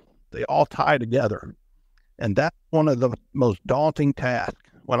all tie together. And that's one of the most daunting tasks.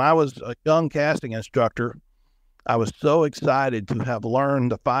 When I was a young casting instructor, I was so excited to have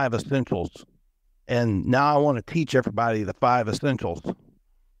learned the 5 essentials. And now I want to teach everybody the 5 essentials.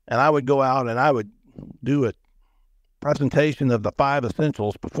 And I would go out and I would do a presentation of the 5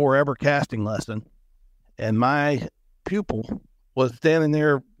 essentials before every casting lesson. And my pupil was standing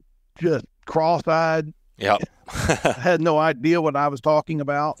there just cross-eyed. Yep. Had no idea what I was talking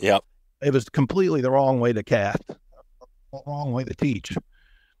about. Yep. It was completely the wrong way to cast, the wrong way to teach.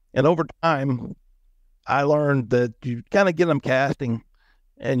 And over time, I learned that you kind of get them casting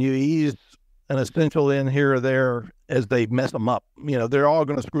and you ease an essential in here or there as they mess them up. They're all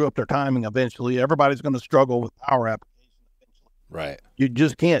going to screw up their timing eventually. Everybody's going to struggle with power application eventually. Right. You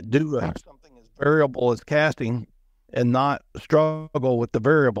just can't do something as variable as casting and not struggle with the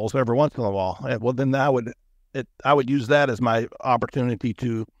variables every once in a while. Well, then I would use that as my opportunity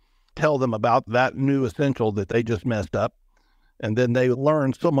to tell them about that new essential that they just messed up. And then they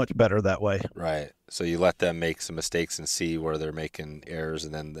learn so much better that way. Right. So you let them make some mistakes and see where they're making errors,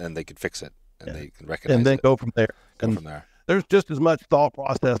 and then they can fix it, and they can recognize it. And then go from there. From there. There's just as much thought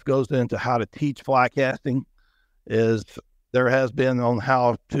process goes into how to teach fly casting as there has been on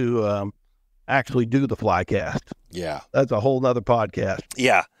how to actually do the fly cast. Yeah. That's a whole nother podcast.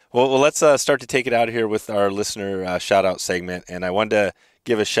 Yeah. Well, let's start to take it out here with our listener shout-out segment, and I wanted to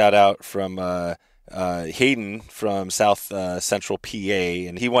give a shout-out from Hayden from South Central PA,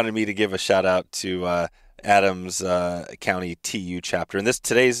 and he wanted me to give a shout out to Adams County TU chapter. And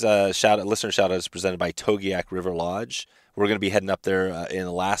today's listener shout out is presented by Togiak River Lodge. We're going to be heading up there in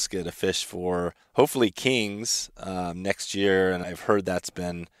Alaska to fish for hopefully kings next year, and I've heard that's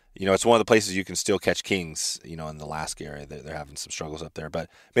been, it's one of the places you can still catch kings, in the Alaska area. They're having some struggles up there. But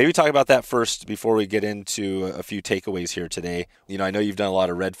maybe talk about that first before we get into a few takeaways here today. I know you've done a lot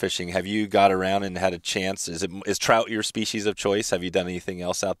of red fishing. Have you got around and had a chance? Is trout your species of choice? Have you done anything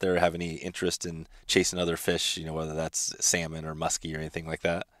else out there? Have any interest in chasing other fish, whether that's salmon or muskie or anything like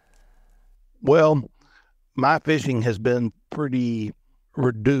that? Well, my fishing has been pretty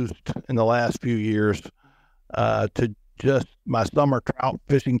reduced in the last few years to just my summer trout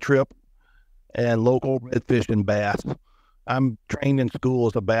fishing trip and local redfish and bass. I'm trained in school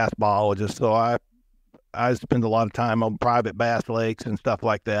as a bass biologist, so I spend a lot of time on private bass lakes and stuff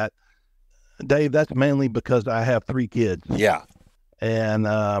like that. Dave, that's mainly because I have 3 kids. Yeah. And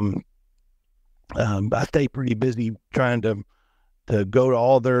I stay pretty busy trying to go to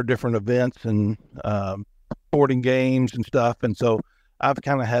all their different events and sporting games and stuff. And so I've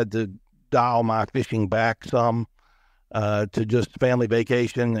kind of had to dial my fishing back some to just family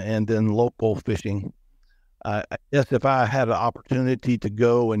vacation and then local fishing. I guess if I had an opportunity to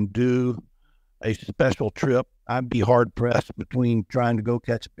go and do a special trip, I'd be hard pressed between trying to go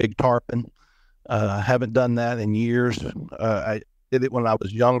catch big tarpon. I haven't done that in years. I did it when I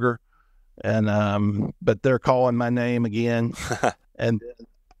was younger, and but they're calling my name again. And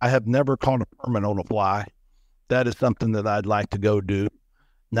I have never caught a permit on a fly. That is something that I'd like to go do.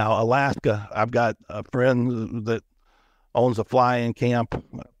 Now, Alaska, I've got a friend that owns a fly-in camp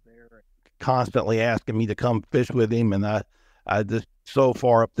up there, constantly asking me to come fish with him, and I just so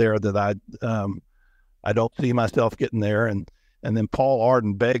far up there that I don't see myself getting there. And then Paul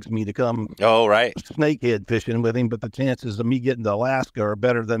Arden begs me to come snakehead fishing with him, but the chances of me getting to Alaska are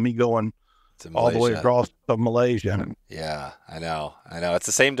better than me going all the way across to Malaysia. Yeah, I know. It's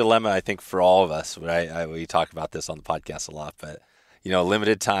the same dilemma, I think, for all of us. Right? We talk about this on the podcast a lot, but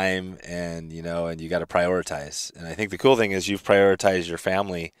limited time, and and you got to prioritize. And I think the cool thing is you've prioritized your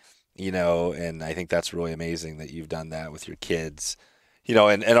family, and I think that's really amazing that you've done that with your kids.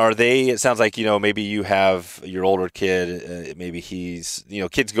 And are they, it sounds like, maybe you have your older kid, maybe he's,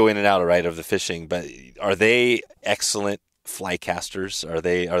 kids go in and out, right, of the fishing, but are they excellent fly casters? Are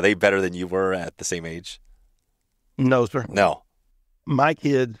they better than you were at the same age? No, sir. No. My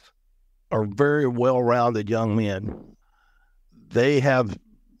kids are very well-rounded young men. They have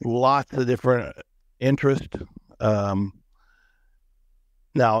lots of different interests.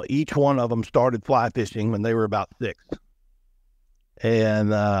 Now, each one of them started fly fishing when they were about 6.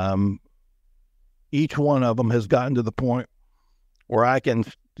 And each one of them has gotten to the point where I can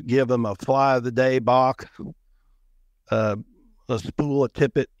give them a fly of the day box, a spool of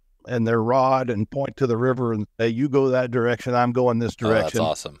tippet, and their rod, and point to the river and say, "You go that direction, I'm going this direction." Oh,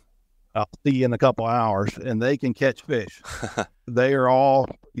 that's awesome. I'll see you in a couple hours, and they can catch fish. They are all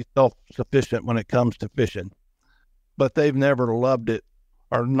self-sufficient when it comes to fishing, but they've never loved it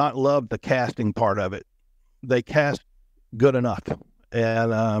or not loved the casting part of it. They cast good enough.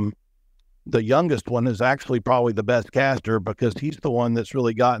 And the youngest one is actually probably the best caster because he's the one that's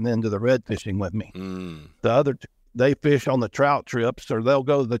really gotten into the red fishing with me. The other two, they fish on the trout trips, or they'll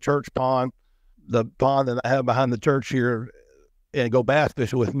go to the church pond, the pond that I have behind the church here, and go bass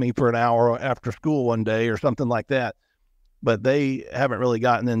fishing with me for an hour after school one day or something like that. But they haven't really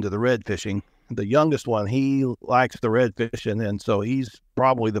gotten into the red fishing. The youngest one, he likes the red fishing, and so he's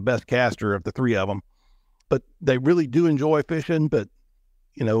probably the best caster of the 3 of them. But they really do enjoy fishing. But,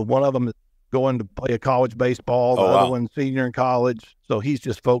 one of them is going to play a college baseball. The other one's senior in college. So he's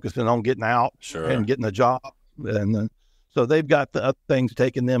just focusing on getting out and getting a job. And so they've got the other things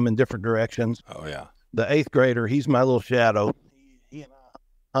taking them in different directions. Oh, yeah. The 8th grader, he's my little shadow. He and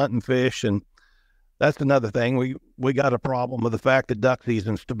I hunt and fish, and that's another thing. We got a problem with the fact that duck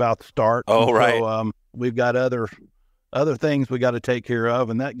season's about to start. Oh, right. So we've got other other things we got to take care of,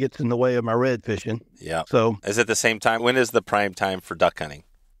 and that gets in the way of my red fishing. Yeah. So is it the same time? When is the prime time for duck hunting?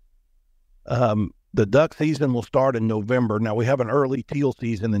 The duck season will start in November. Now, we have an early teal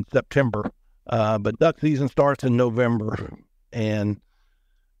season in September, but duck season starts in November, and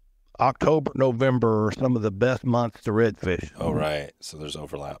October, November are some of the best months to redfish. Oh, right. So there's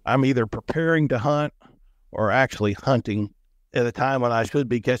overlap. I'm either preparing to hunt or actually hunting at a time when I should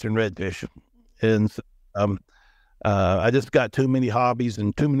be catching redfish. And I just got too many hobbies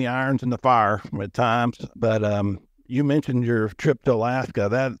and too many irons in the fire at times. But you mentioned your trip to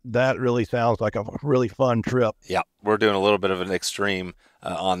Alaska. That really sounds like a really fun trip. Yeah, we're doing a little bit of an extreme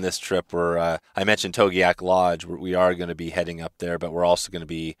on this trip. Where I mentioned Togiak Lodge. We are going to be heading up there, but we're also going to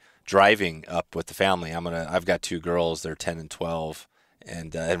be driving up with the family. I've got 2 girls. They're 10 and 12.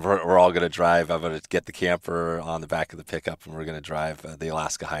 And we're all going to drive. I'm going to get the camper on the back of the pickup, and we're going to drive the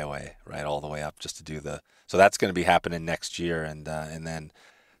Alaska Highway right all the way up just to do so that's going to be happening next year. And then,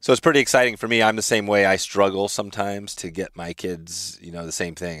 so it's pretty exciting for me. I'm the same way. I struggle sometimes to get my kids, the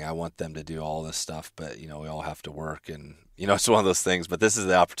same thing. I want them to do all this stuff, but, we all have to work, and, it's one of those things. But this is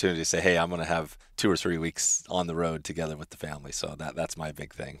the opportunity to say, hey, I'm going to have 2 or 3 weeks on the road together with the family. So that's my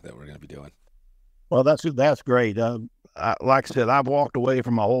big thing that we're going to be doing. Well, that's great. Like I said, I've walked away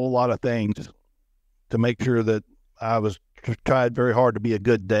from a whole lot of things to make sure that I was tried very hard to be a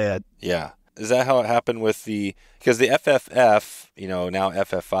good dad. Yeah. Is that how it happened with because the FFF, now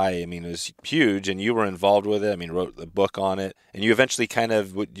FFI, it was huge, and you were involved with it. Wrote the book on it, and you eventually kind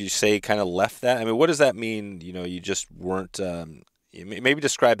of left that? What does that mean? You just weren't, maybe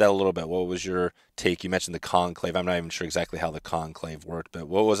describe that a little bit. What was your take? You mentioned the conclave. I'm not even sure exactly how the conclave worked, but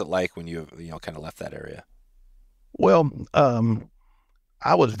what was it like when you kind of left that area? Well,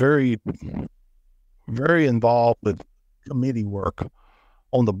 I was very, very involved with committee work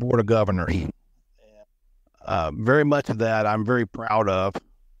on the Board of Governors. Very much of that I'm very proud of,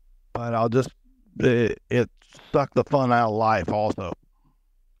 but it sucked the fun out of life also.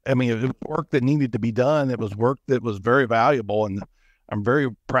 It was work that needed to be done. It was work that was very valuable, and I'm very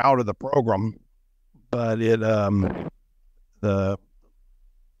proud of the program, but the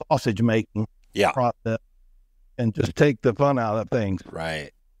sausage making process and just take the fun out of things.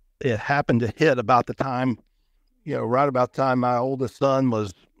 Right. It happened to hit about the time, right about the time my oldest son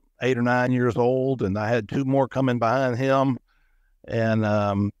was 8 or 9 years old, and I had 2 more coming behind him,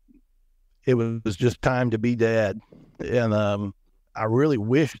 and it was just time to be dad. And I really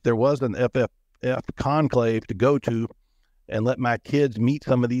wish there was an FFF conclave to go to and let my kids meet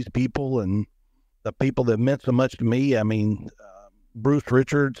some of these people and the people that meant so much to me. Bruce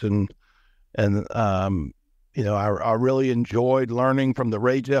Richards and I really enjoyed learning from the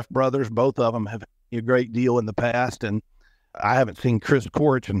Ray Jeff brothers. Both of them have a great deal in the past, and I haven't seen Chris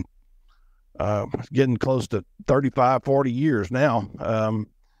Korch in getting close to 35, 40 years now.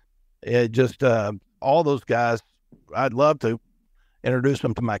 It just all those guys, I'd love to introduce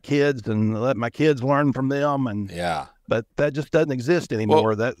them to my kids and let my kids learn from them. And but that just doesn't exist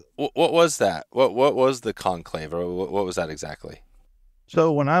anymore. What was that? What was the conclave, or what was that exactly?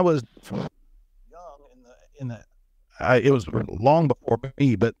 So when I was young, it was long before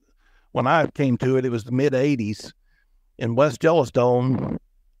me, but when I came to it, it was the mid '80s in West Yellowstone. It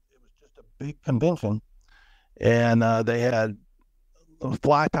was just a big convention, and they had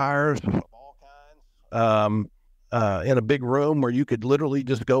fly tires of all kinds in a big room where you could literally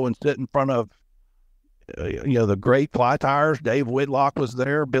just go and sit in front of the great fly tires. Dave Whitlock was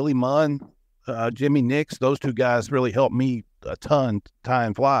there, Billy Munn, Jimmy Nix. Those 2 guys really helped me a ton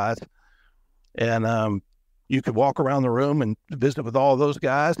tying flies. And you could walk around the room and visit with all those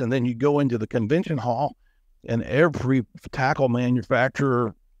guys, and then you go into the convention hall, and every tackle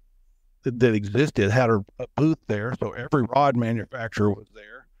manufacturer that existed had a booth there. So every rod manufacturer was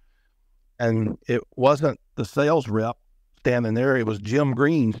there. And it wasn't the sales rep standing there. It was Jim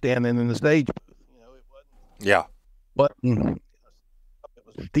Green standing in the stage booth. It wasn't. Yeah. But it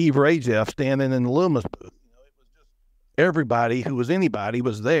was Steve Rajeff standing in the Loomis booth. It was just everybody who was anybody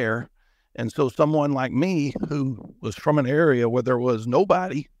was there. And so someone like me, who was from an area where there was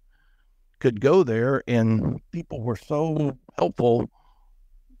nobody, could go there, and people were so helpful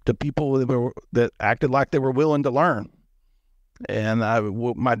to people that acted like they were willing to learn. And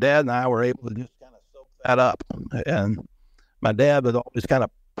my dad and I were able to just kind of soak that up. And my dad would always kind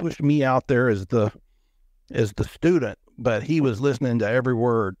of push me out there as the student, but he was listening to every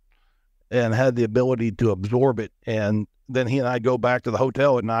word and had the ability to absorb it. And then he and I go back to the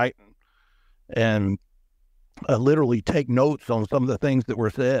hotel at night and literally take notes on some of the things that were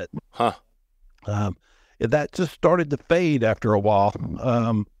said. Huh. That just started to fade after a while.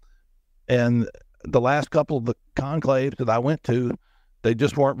 And the last couple of the conclaves that I went to, they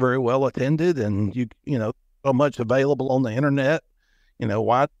just weren't very well attended, and you know, so much available on the internet. You know,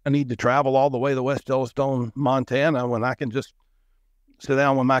 why I need to travel all the way to West Yellowstone, Montana, when I can just sit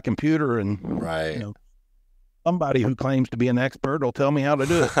down with my computer and, right. You know, somebody who claims to be an expert will tell me how to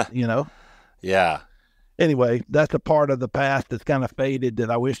do it, you know? Yeah. Anyway, that's a part of the past that's kind of faded that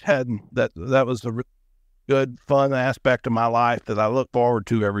I wish hadn't. That was a good, fun aspect of my life that I look forward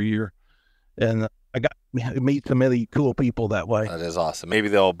to every year. And I got to meet some really cool people that way. That is awesome. Maybe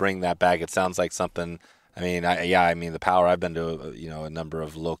they'll bring that back. It sounds like something. I mean, the power. I've been to a number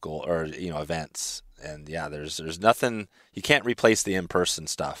of local or events, and yeah, there's nothing. You can't replace the in-person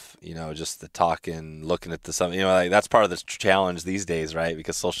stuff. You know, just the talking, looking at the something. You know, like that's part of the challenge these days, right?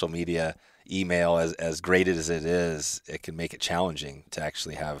 Because social media, email, as great as it is, it can make it challenging to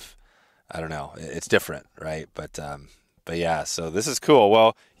actually have. I don't know. It's different, right? But yeah, so this is cool.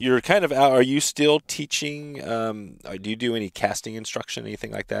 Well, you're kind of out. Are you still teaching? Do you do any casting instruction,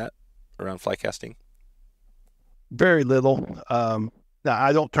 anything like that around fly casting? Very little. Now,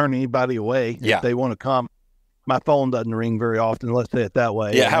 I don't turn anybody away if they want to come. My phone doesn't ring very often, let's say it that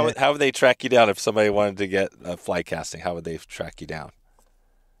way. Yeah, how would they track you down if somebody wanted to get fly casting? How would they track you down?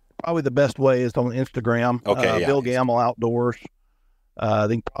 Probably the best way is on Instagram. Okay, Bill Gammell Outdoors.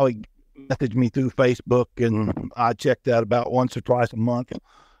 They can probably message me through Facebook, and I check that about once or twice a month.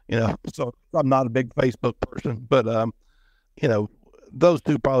 You know, so I'm not a big Facebook person, but you know, those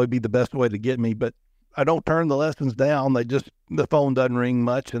two probably be the best way to get me. But I don't turn the lessons down. The phone doesn't ring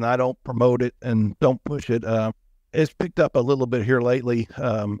much, and I don't promote it and don't push it. It's picked up a little bit here lately.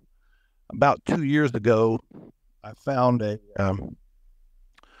 About 2 years ago, I found a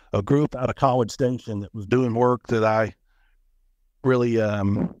group out of College Station that was doing work that I really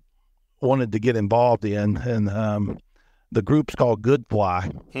wanted to get involved in, and the group's called Good Fly.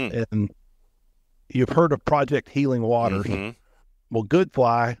 And you've heard of Project Healing Waters. Mm-hmm. Well, Good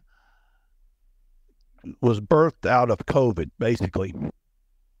Fly was birthed out of COVID, basically.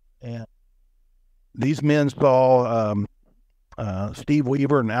 And these men saw, Steve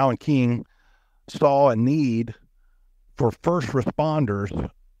Weaver and Alan King saw a need for first responders.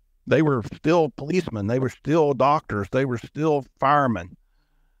 They were still policemen. They were still doctors. They were still firemen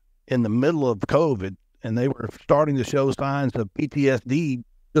in the middle of COVID, and they were starting to show signs of PTSD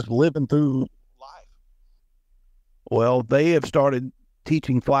just living through life. Well, they have started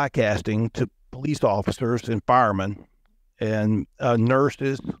teaching fly casting to police officers and firemen and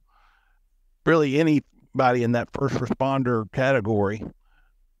nurses, really anybody in that first responder category.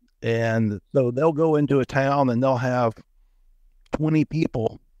 And so they'll go into a town and they'll have 20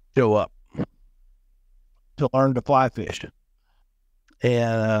 people show up to learn to fly fish.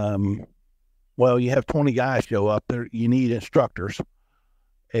 And, well, you have 20 guys show up there. You need instructors.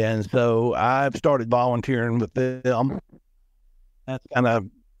 And so I've started volunteering with them. That's kind of,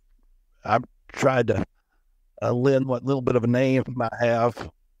 I've tried to lend what little bit of a name I have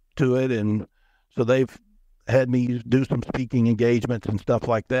to it. And so they've had me do some speaking engagements and stuff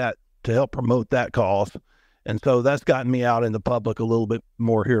like that to help promote that cause. And so that's gotten me out in the public a little bit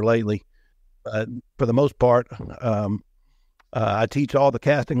more here lately. For the most part, I teach all the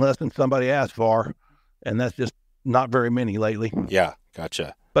casting lessons somebody asks for, and that's just not very many lately. Yeah,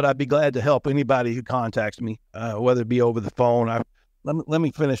 gotcha. But I'd be glad to help anybody who contacts me, whether it be over the phone. Let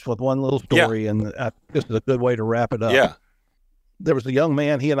me finish with one little story, and this is a good way to wrap it up. Yeah. There was a young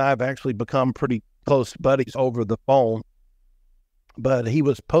man, he and I have actually become pretty close buddies over the phone, but he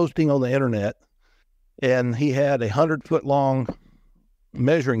was posting on the internet, and he had 100-foot long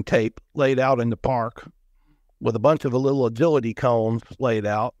measuring tape laid out in the park with a bunch of little agility cones laid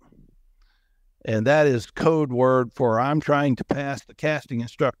out. And that is code word for I'm trying to pass the casting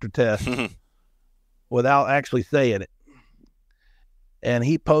instructor test without actually saying it. And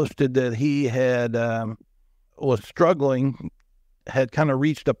he posted that he had was struggling, had kind of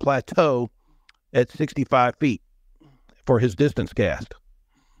reached a plateau at 65 feet for his distance cast.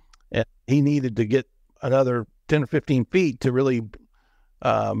 And he needed to get another 10 or 15 feet to really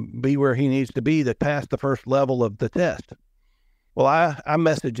be where he needs to be to pass the first level of the test. Well, I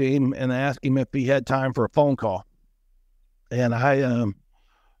messaged him and asked him if he had time for a phone call. And I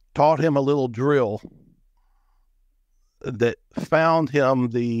taught him a little drill that found him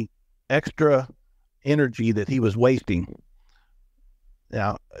the extra energy that he was wasting.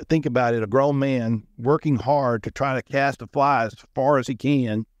 Now, think about it. A grown man working hard to try to cast a fly as far as he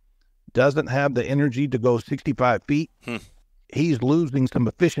can doesn't have the energy to go 65 feet. He's losing some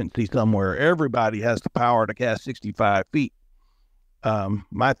efficiency somewhere. Everybody has the power to cast 65 feet.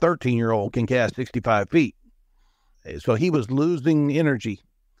 My 13-year-old can cast 65 feet. So he was losing energy.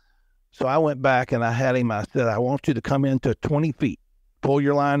 So I went back and I had him, I said, I want you to come into 20 feet, pull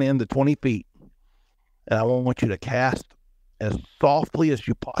your line in to 20 feet, and I want you to cast as softly as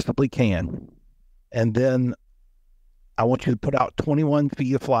you possibly can. And then I want you to put out 21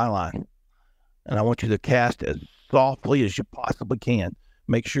 feet of fly line, and I want you to cast as softly as you possibly can.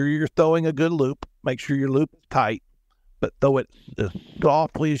 Make sure you're throwing a good loop. Make sure your loop is tight, but throw it as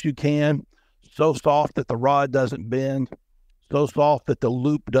softly as you can, so soft that the rod doesn't bend, so soft that the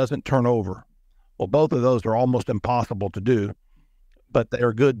loop doesn't turn over. Well, both of those are almost impossible to do, but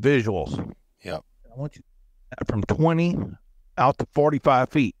they're good visuals. Yep. I want you from 20 out to 45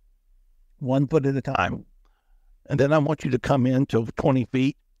 feet, 1 foot at a time. And then I want you to come in to 20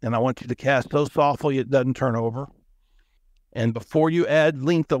 feet, and I want you to cast so softly it doesn't turn over. And before you add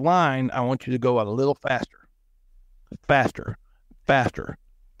length of line, I want you to go a little faster, faster, faster,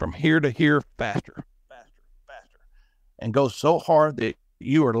 from here to here, faster, faster, faster, and go so hard that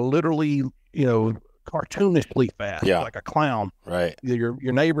you are literally, cartoonishly fast, like a clown. Right.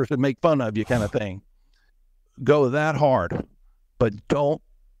 Your neighbors would make fun of you kind of thing. Go that hard, but don't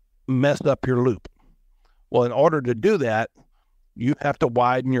mess up your loop. Well, in order to do that, you have to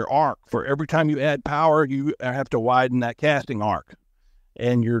widen your arc. For every time you add power, you have to widen that casting arc.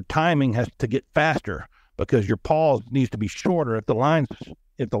 And your timing has to get faster because your pause needs to be shorter. If the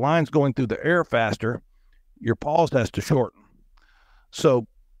line's going through the air faster, your pause has to shorten. So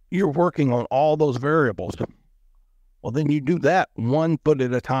you're working on all those variables. Well, then you do that 1 foot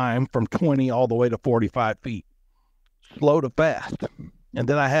at a time from 20 all the way to 45 feet, slow to fast. And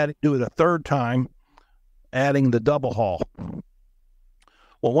then I had to do it a third time, adding the double haul.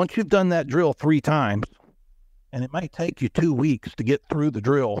 Well, once you've done that drill 3 times, and it might take you 2 weeks to get through the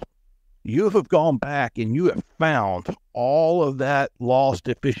drill, you have gone back and you have found all of that lost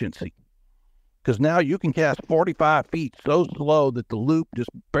efficiency. Because now you can cast 45 feet so slow that the loop just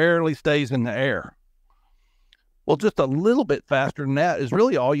barely stays in the air. Well, just a little bit faster than that is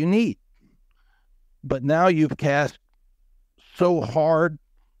really all you need. But now you've cast so hard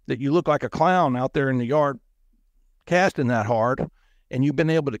that you look like a clown out there in the yard casting that hard, and you've been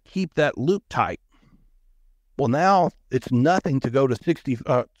able to keep that loop tight. Well, now it's nothing to go to 46 feet,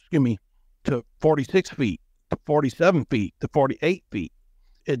 to 47 feet, to 48 feet.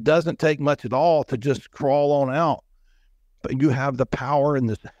 It doesn't take much at all to just crawl on out, but you have the power and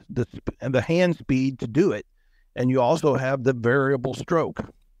the hand speed to do it. And you also have the variable stroke.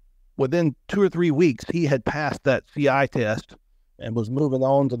 Within 2 or 3 weeks, he had passed that CI test and was moving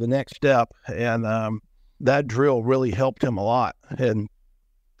on to the next step. And that drill really helped him a lot. And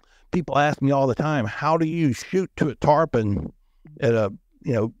people ask me all the time, how do you shoot to a tarpon at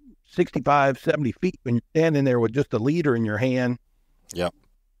 65, 70 feet when you're standing there with just a leader in your hand? Yep.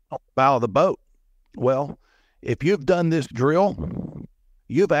 On the bow of the boat. Well, if you've done this drill,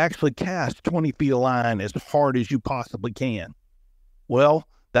 you've actually cast 20 feet of line as hard as you possibly can. Well,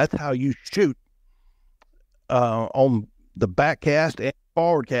 that's how you shoot on the back cast and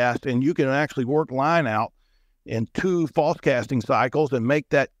forward cast, and you can actually work line out in 2 false casting cycles and make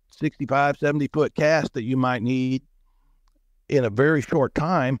that 65, 70-foot cast that you might need in a very short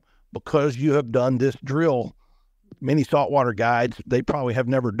time because you have done this drill. Many saltwater guides, they probably have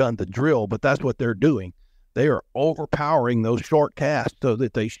never done the drill, but that's what they're doing. They are overpowering those short casts so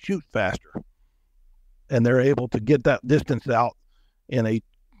that they shoot faster. And they're able to get that distance out in a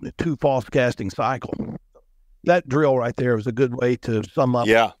 2 false casting cycle. That drill right there is a good way to sum up.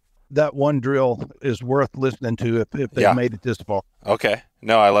 Yeah. That one drill is worth listening to if they've made it this far. Okay.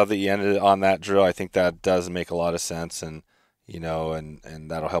 No, I love that you ended on that drill. I think that does make a lot of sense, and and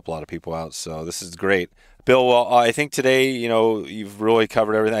that'll help a lot of people out. So this is great. Bill, well, I think today, you've really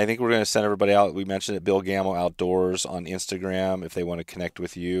covered everything. I think we're going to send everybody out. We mentioned it, Bill Gammell Outdoors on Instagram if they want to connect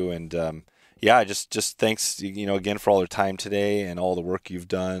with you. And just thanks, again for all their time today and all the work you've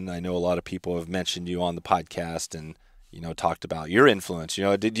done. I know a lot of people have mentioned you on the podcast and, talked about your influence.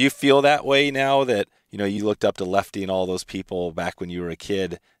 Did you feel that way now that, you looked up to Lefty and all those people back when you were a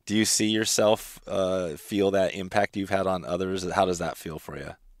kid? Do you see yourself feel that impact you've had on others? How does that feel for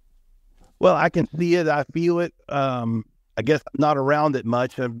you? Well, I can see it. I feel it. I guess I'm not around it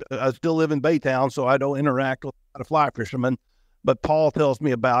much. I still live in Baytown, so I don't interact with a lot of fly fishermen. But Paul tells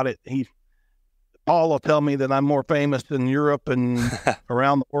me about it. Paul will tell me that I'm more famous in Europe and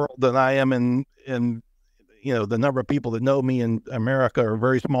around the world than I am in the number of people that know me in America are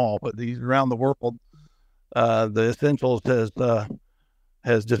very small. But these around the world, the Essentials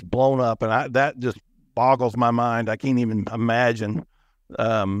has just blown up, and that just boggles my mind. I can't even imagine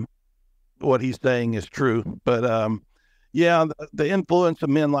what he's saying is true. But the influence of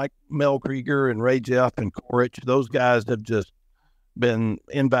men like Mel Krieger and Ray Jeff and Corich, those guys have just been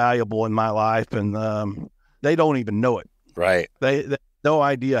invaluable in my life, and they don't even know it. Right. They have no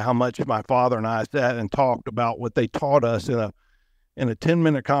idea how much my father and I sat and talked about what they taught us in a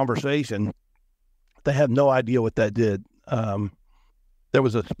 10-minute conversation. They have no idea what that did. There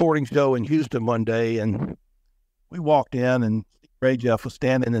was a sporting show in Houston one day, and we walked in, and Ray Jeff was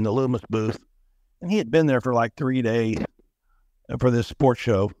standing in the Loomis booth, and he had been there for like 3 days for this sports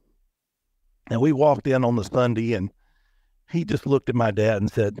show. And we walked in on the Sunday, and he just looked at my dad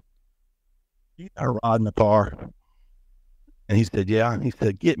and said, "You got a rod in the car?" And he said, "Yeah." He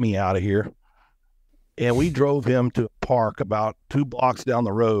said, "Get me out of here." And we drove him to a park about 2 blocks down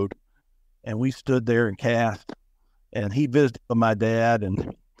the road, and we stood there and cast. And he visited with my dad,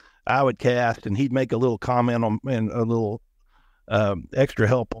 and I would cast, and he'd make a little comment on and a little extra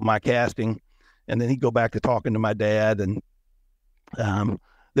help on my casting, and then he'd go back to talking to my dad, and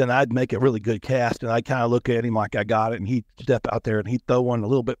then I'd make a really good cast, and I'd kind of look at him like I got it, and he'd step out there, and he'd throw one a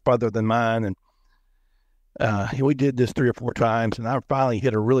little bit farther than mine, and we did this 3 or 4 times, and I finally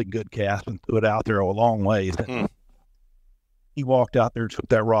hit a really good cast and threw it out there a long ways. He walked out there, took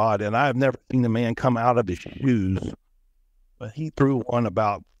that rod, and I've never seen the man come out of his shoes, but he threw one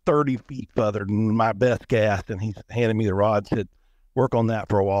about 30 feet further than my best cast, and he handed me the rod, said, "Work on that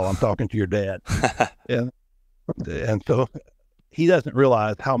for a while. I'm talking to your dad." and so he doesn't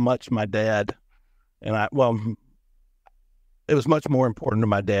realize how much my dad and it was much more important to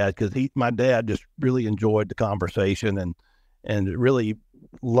my dad, because my dad just really enjoyed the conversation and really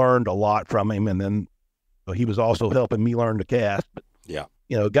learned a lot from him. And then he was also helping me learn to cast. But, yeah.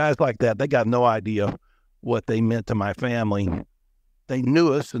 Guys like that, they got no idea what they meant to my family. They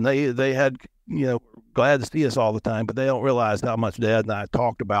knew us, and they had, glad to see us all the time, but they don't realize how much Dad and I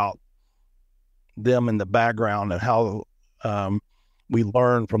talked about them in the background and how we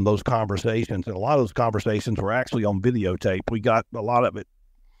learned from those conversations. And a lot of those conversations were actually on videotape. We got a lot of it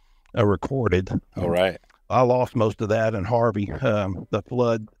recorded. All right. I lost most of that in Harvey, the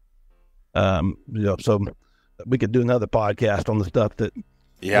flood. So we could do another podcast on the stuff that,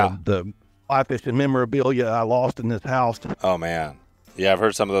 the fly fishing memorabilia I lost in this house. Oh man. Yeah, I've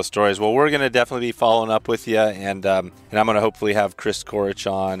heard some of those stories. Well, we're going to definitely be following up with you, and I'm going to hopefully have Chris Korich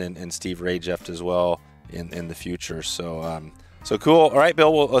on and Steve Rajeft as well in the future. So cool. All right,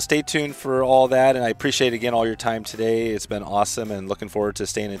 Bill, we'll stay tuned for all that, and I appreciate, again, all your time today. It's been awesome, and looking forward to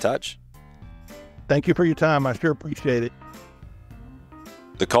staying in touch. Thank you for your time. I sure appreciate it.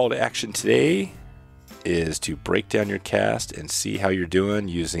 The call to action today is to break down your cast and see how you're doing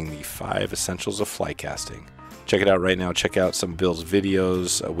using the 5 essentials of fly casting. Check it out right now. Check out some of Bill's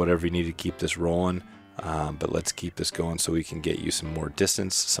videos, whatever you need to keep this rolling. But let's keep this going so we can get you some more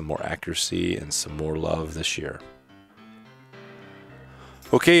distance, some more accuracy, and some more love this year.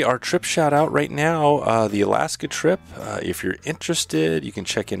 Okay, our trip shout out right now, the Alaska trip. If you're interested, you can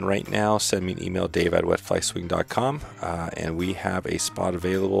check in right now. Send me an email, dave@wetflyswing.com. And we have a spot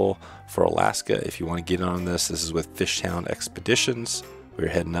available for Alaska if you want to get on this. This is with Fishtown Expeditions. We're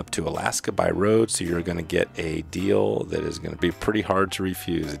heading up to Alaska by road, so you're going to get a deal that is going to be pretty hard to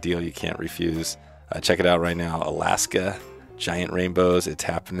refuse, a deal you can't refuse. Check it out right now. Alaska, giant rainbows, it's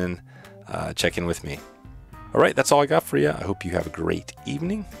happening. Check in with me. All right, that's all I got for you. I hope you have a great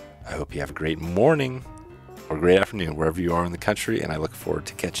evening. I hope you have a great morning or great afternoon, wherever you are in the country, and I look forward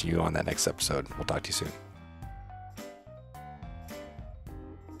to catching you on that next episode. We'll talk to you soon.